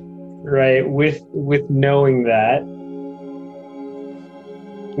 Right, with knowing that,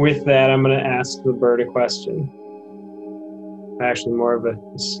 I'm going to ask the bird a question. Actually, more of a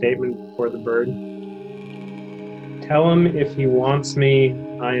statement for the bird. Tell him if he wants me,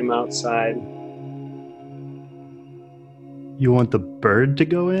 I am outside. You want the bird to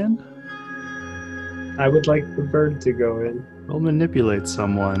go in? I would like the bird to go in. We'll manipulate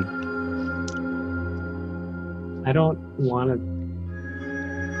someone. I don't want to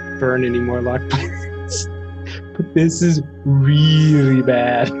burn any more luck points, but this is really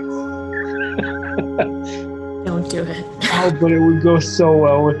bad. Don't do it. Oh, but it would go so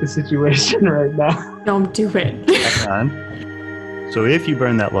well with the situation right now. Don't do it. Hang on. So if you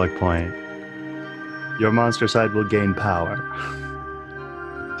burn that luck point, your monster side will gain power.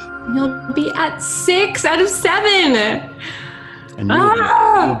 You'll be at 6 out of 7. And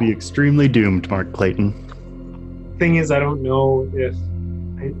you'll be extremely doomed, Mark Clayton. Thing is, I don't know if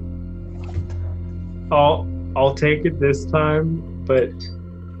I'll take it this time, but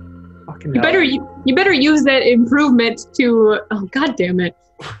fucking You better use that improvement to. Oh, God damn it!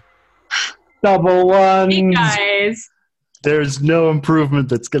 double ones. Hey guys. There's no improvement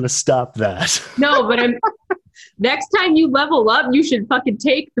that's gonna stop that. No, but next time you level up, you should fucking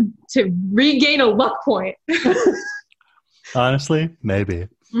take to regain a luck point. Honestly, maybe.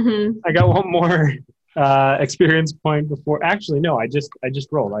 Mm-hmm. I got one more experience point before. Actually, no, I just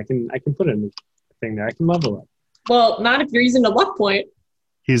rolled. I can put in the thing there. I can level up. Well, not if you're using a luck point.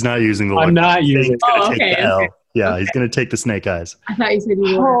 He's not using the luck. I'm not using. He's gonna take okay, the L. okay. Yeah, Okay. he's gonna take the snake eyes. I thought you said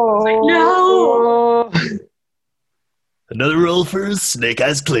you were. I was like, no. Another roll for Snake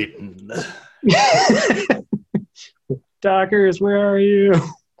Eyes Clayton. Dockers, where are you?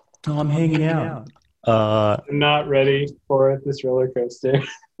 Oh, I'm hanging out. I'm not ready for this roller coaster.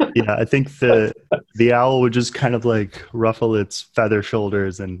 Yeah, I think the owl would just kind of like ruffle its feather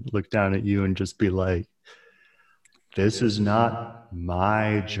shoulders and look down at you and just be like, "This is not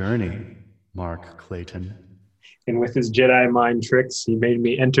my journey, Mark Clayton." And with his Jedi mind tricks, he made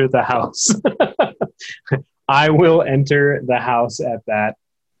me enter the house. I will enter the house at that.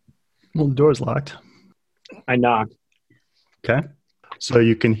 Well, the door's locked. I knock. Okay. So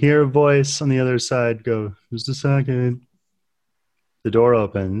you can hear a voice on the other side go, "Just a second." The door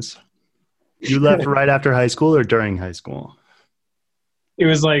opens. You left right after high school or during high school? It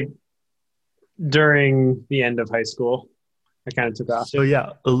was like during the end of high school. I kind of took off. So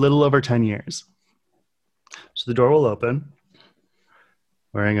yeah, a little over 10 years. So the door will open,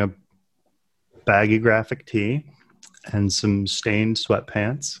 wearing a baggy graphic tee and some stained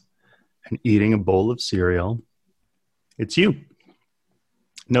sweatpants and eating a bowl of cereal. It's you.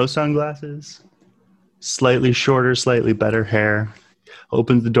 No sunglasses, slightly shorter, slightly better hair.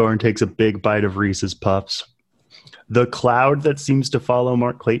 Opens the door and takes a big bite of Reese's Puffs. The cloud that seems to follow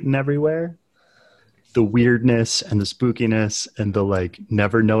Mark Clayton everywhere, the weirdness and the spookiness and the like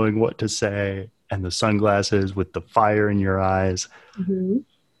never knowing what to say and the sunglasses with the fire in your eyes. Mm-hmm.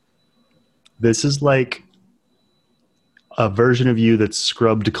 This is like a version of you that's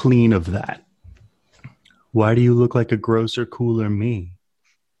scrubbed clean of that. Why do you look like a grosser, cooler me?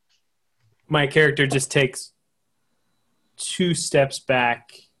 My character just takes 2 steps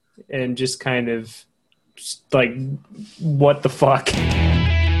back and just kind of just like, what the fuck?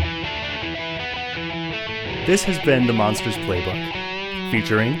 This has been The Monsters Playbook,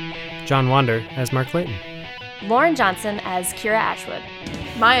 featuring John Wander as Mark Clayton. Lauren Johnson as Kira Ashwood.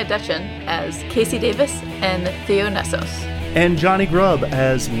 Maya Dutchin as Casey Davis and Theo Nessos. and Johnny Grubb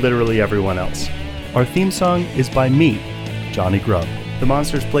as literally everyone else. Our theme song is by me, Johnny Grubb. The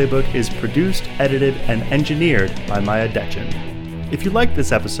Monsters Playbook is produced, edited, and engineered by Maya Detchen. If you liked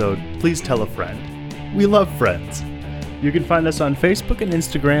this episode, please tell a friend. We love friends. You can find us on Facebook and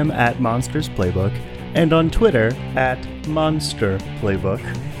Instagram at Monsters Playbook, and on Twitter at Monster Playbook,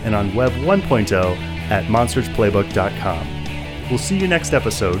 and on Web 1.0 at monstersplaybook.com. We'll see you next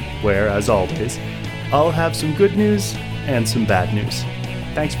episode, where, as always, I'll have some good news and some bad news.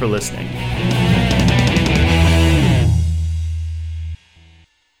 Thanks for listening.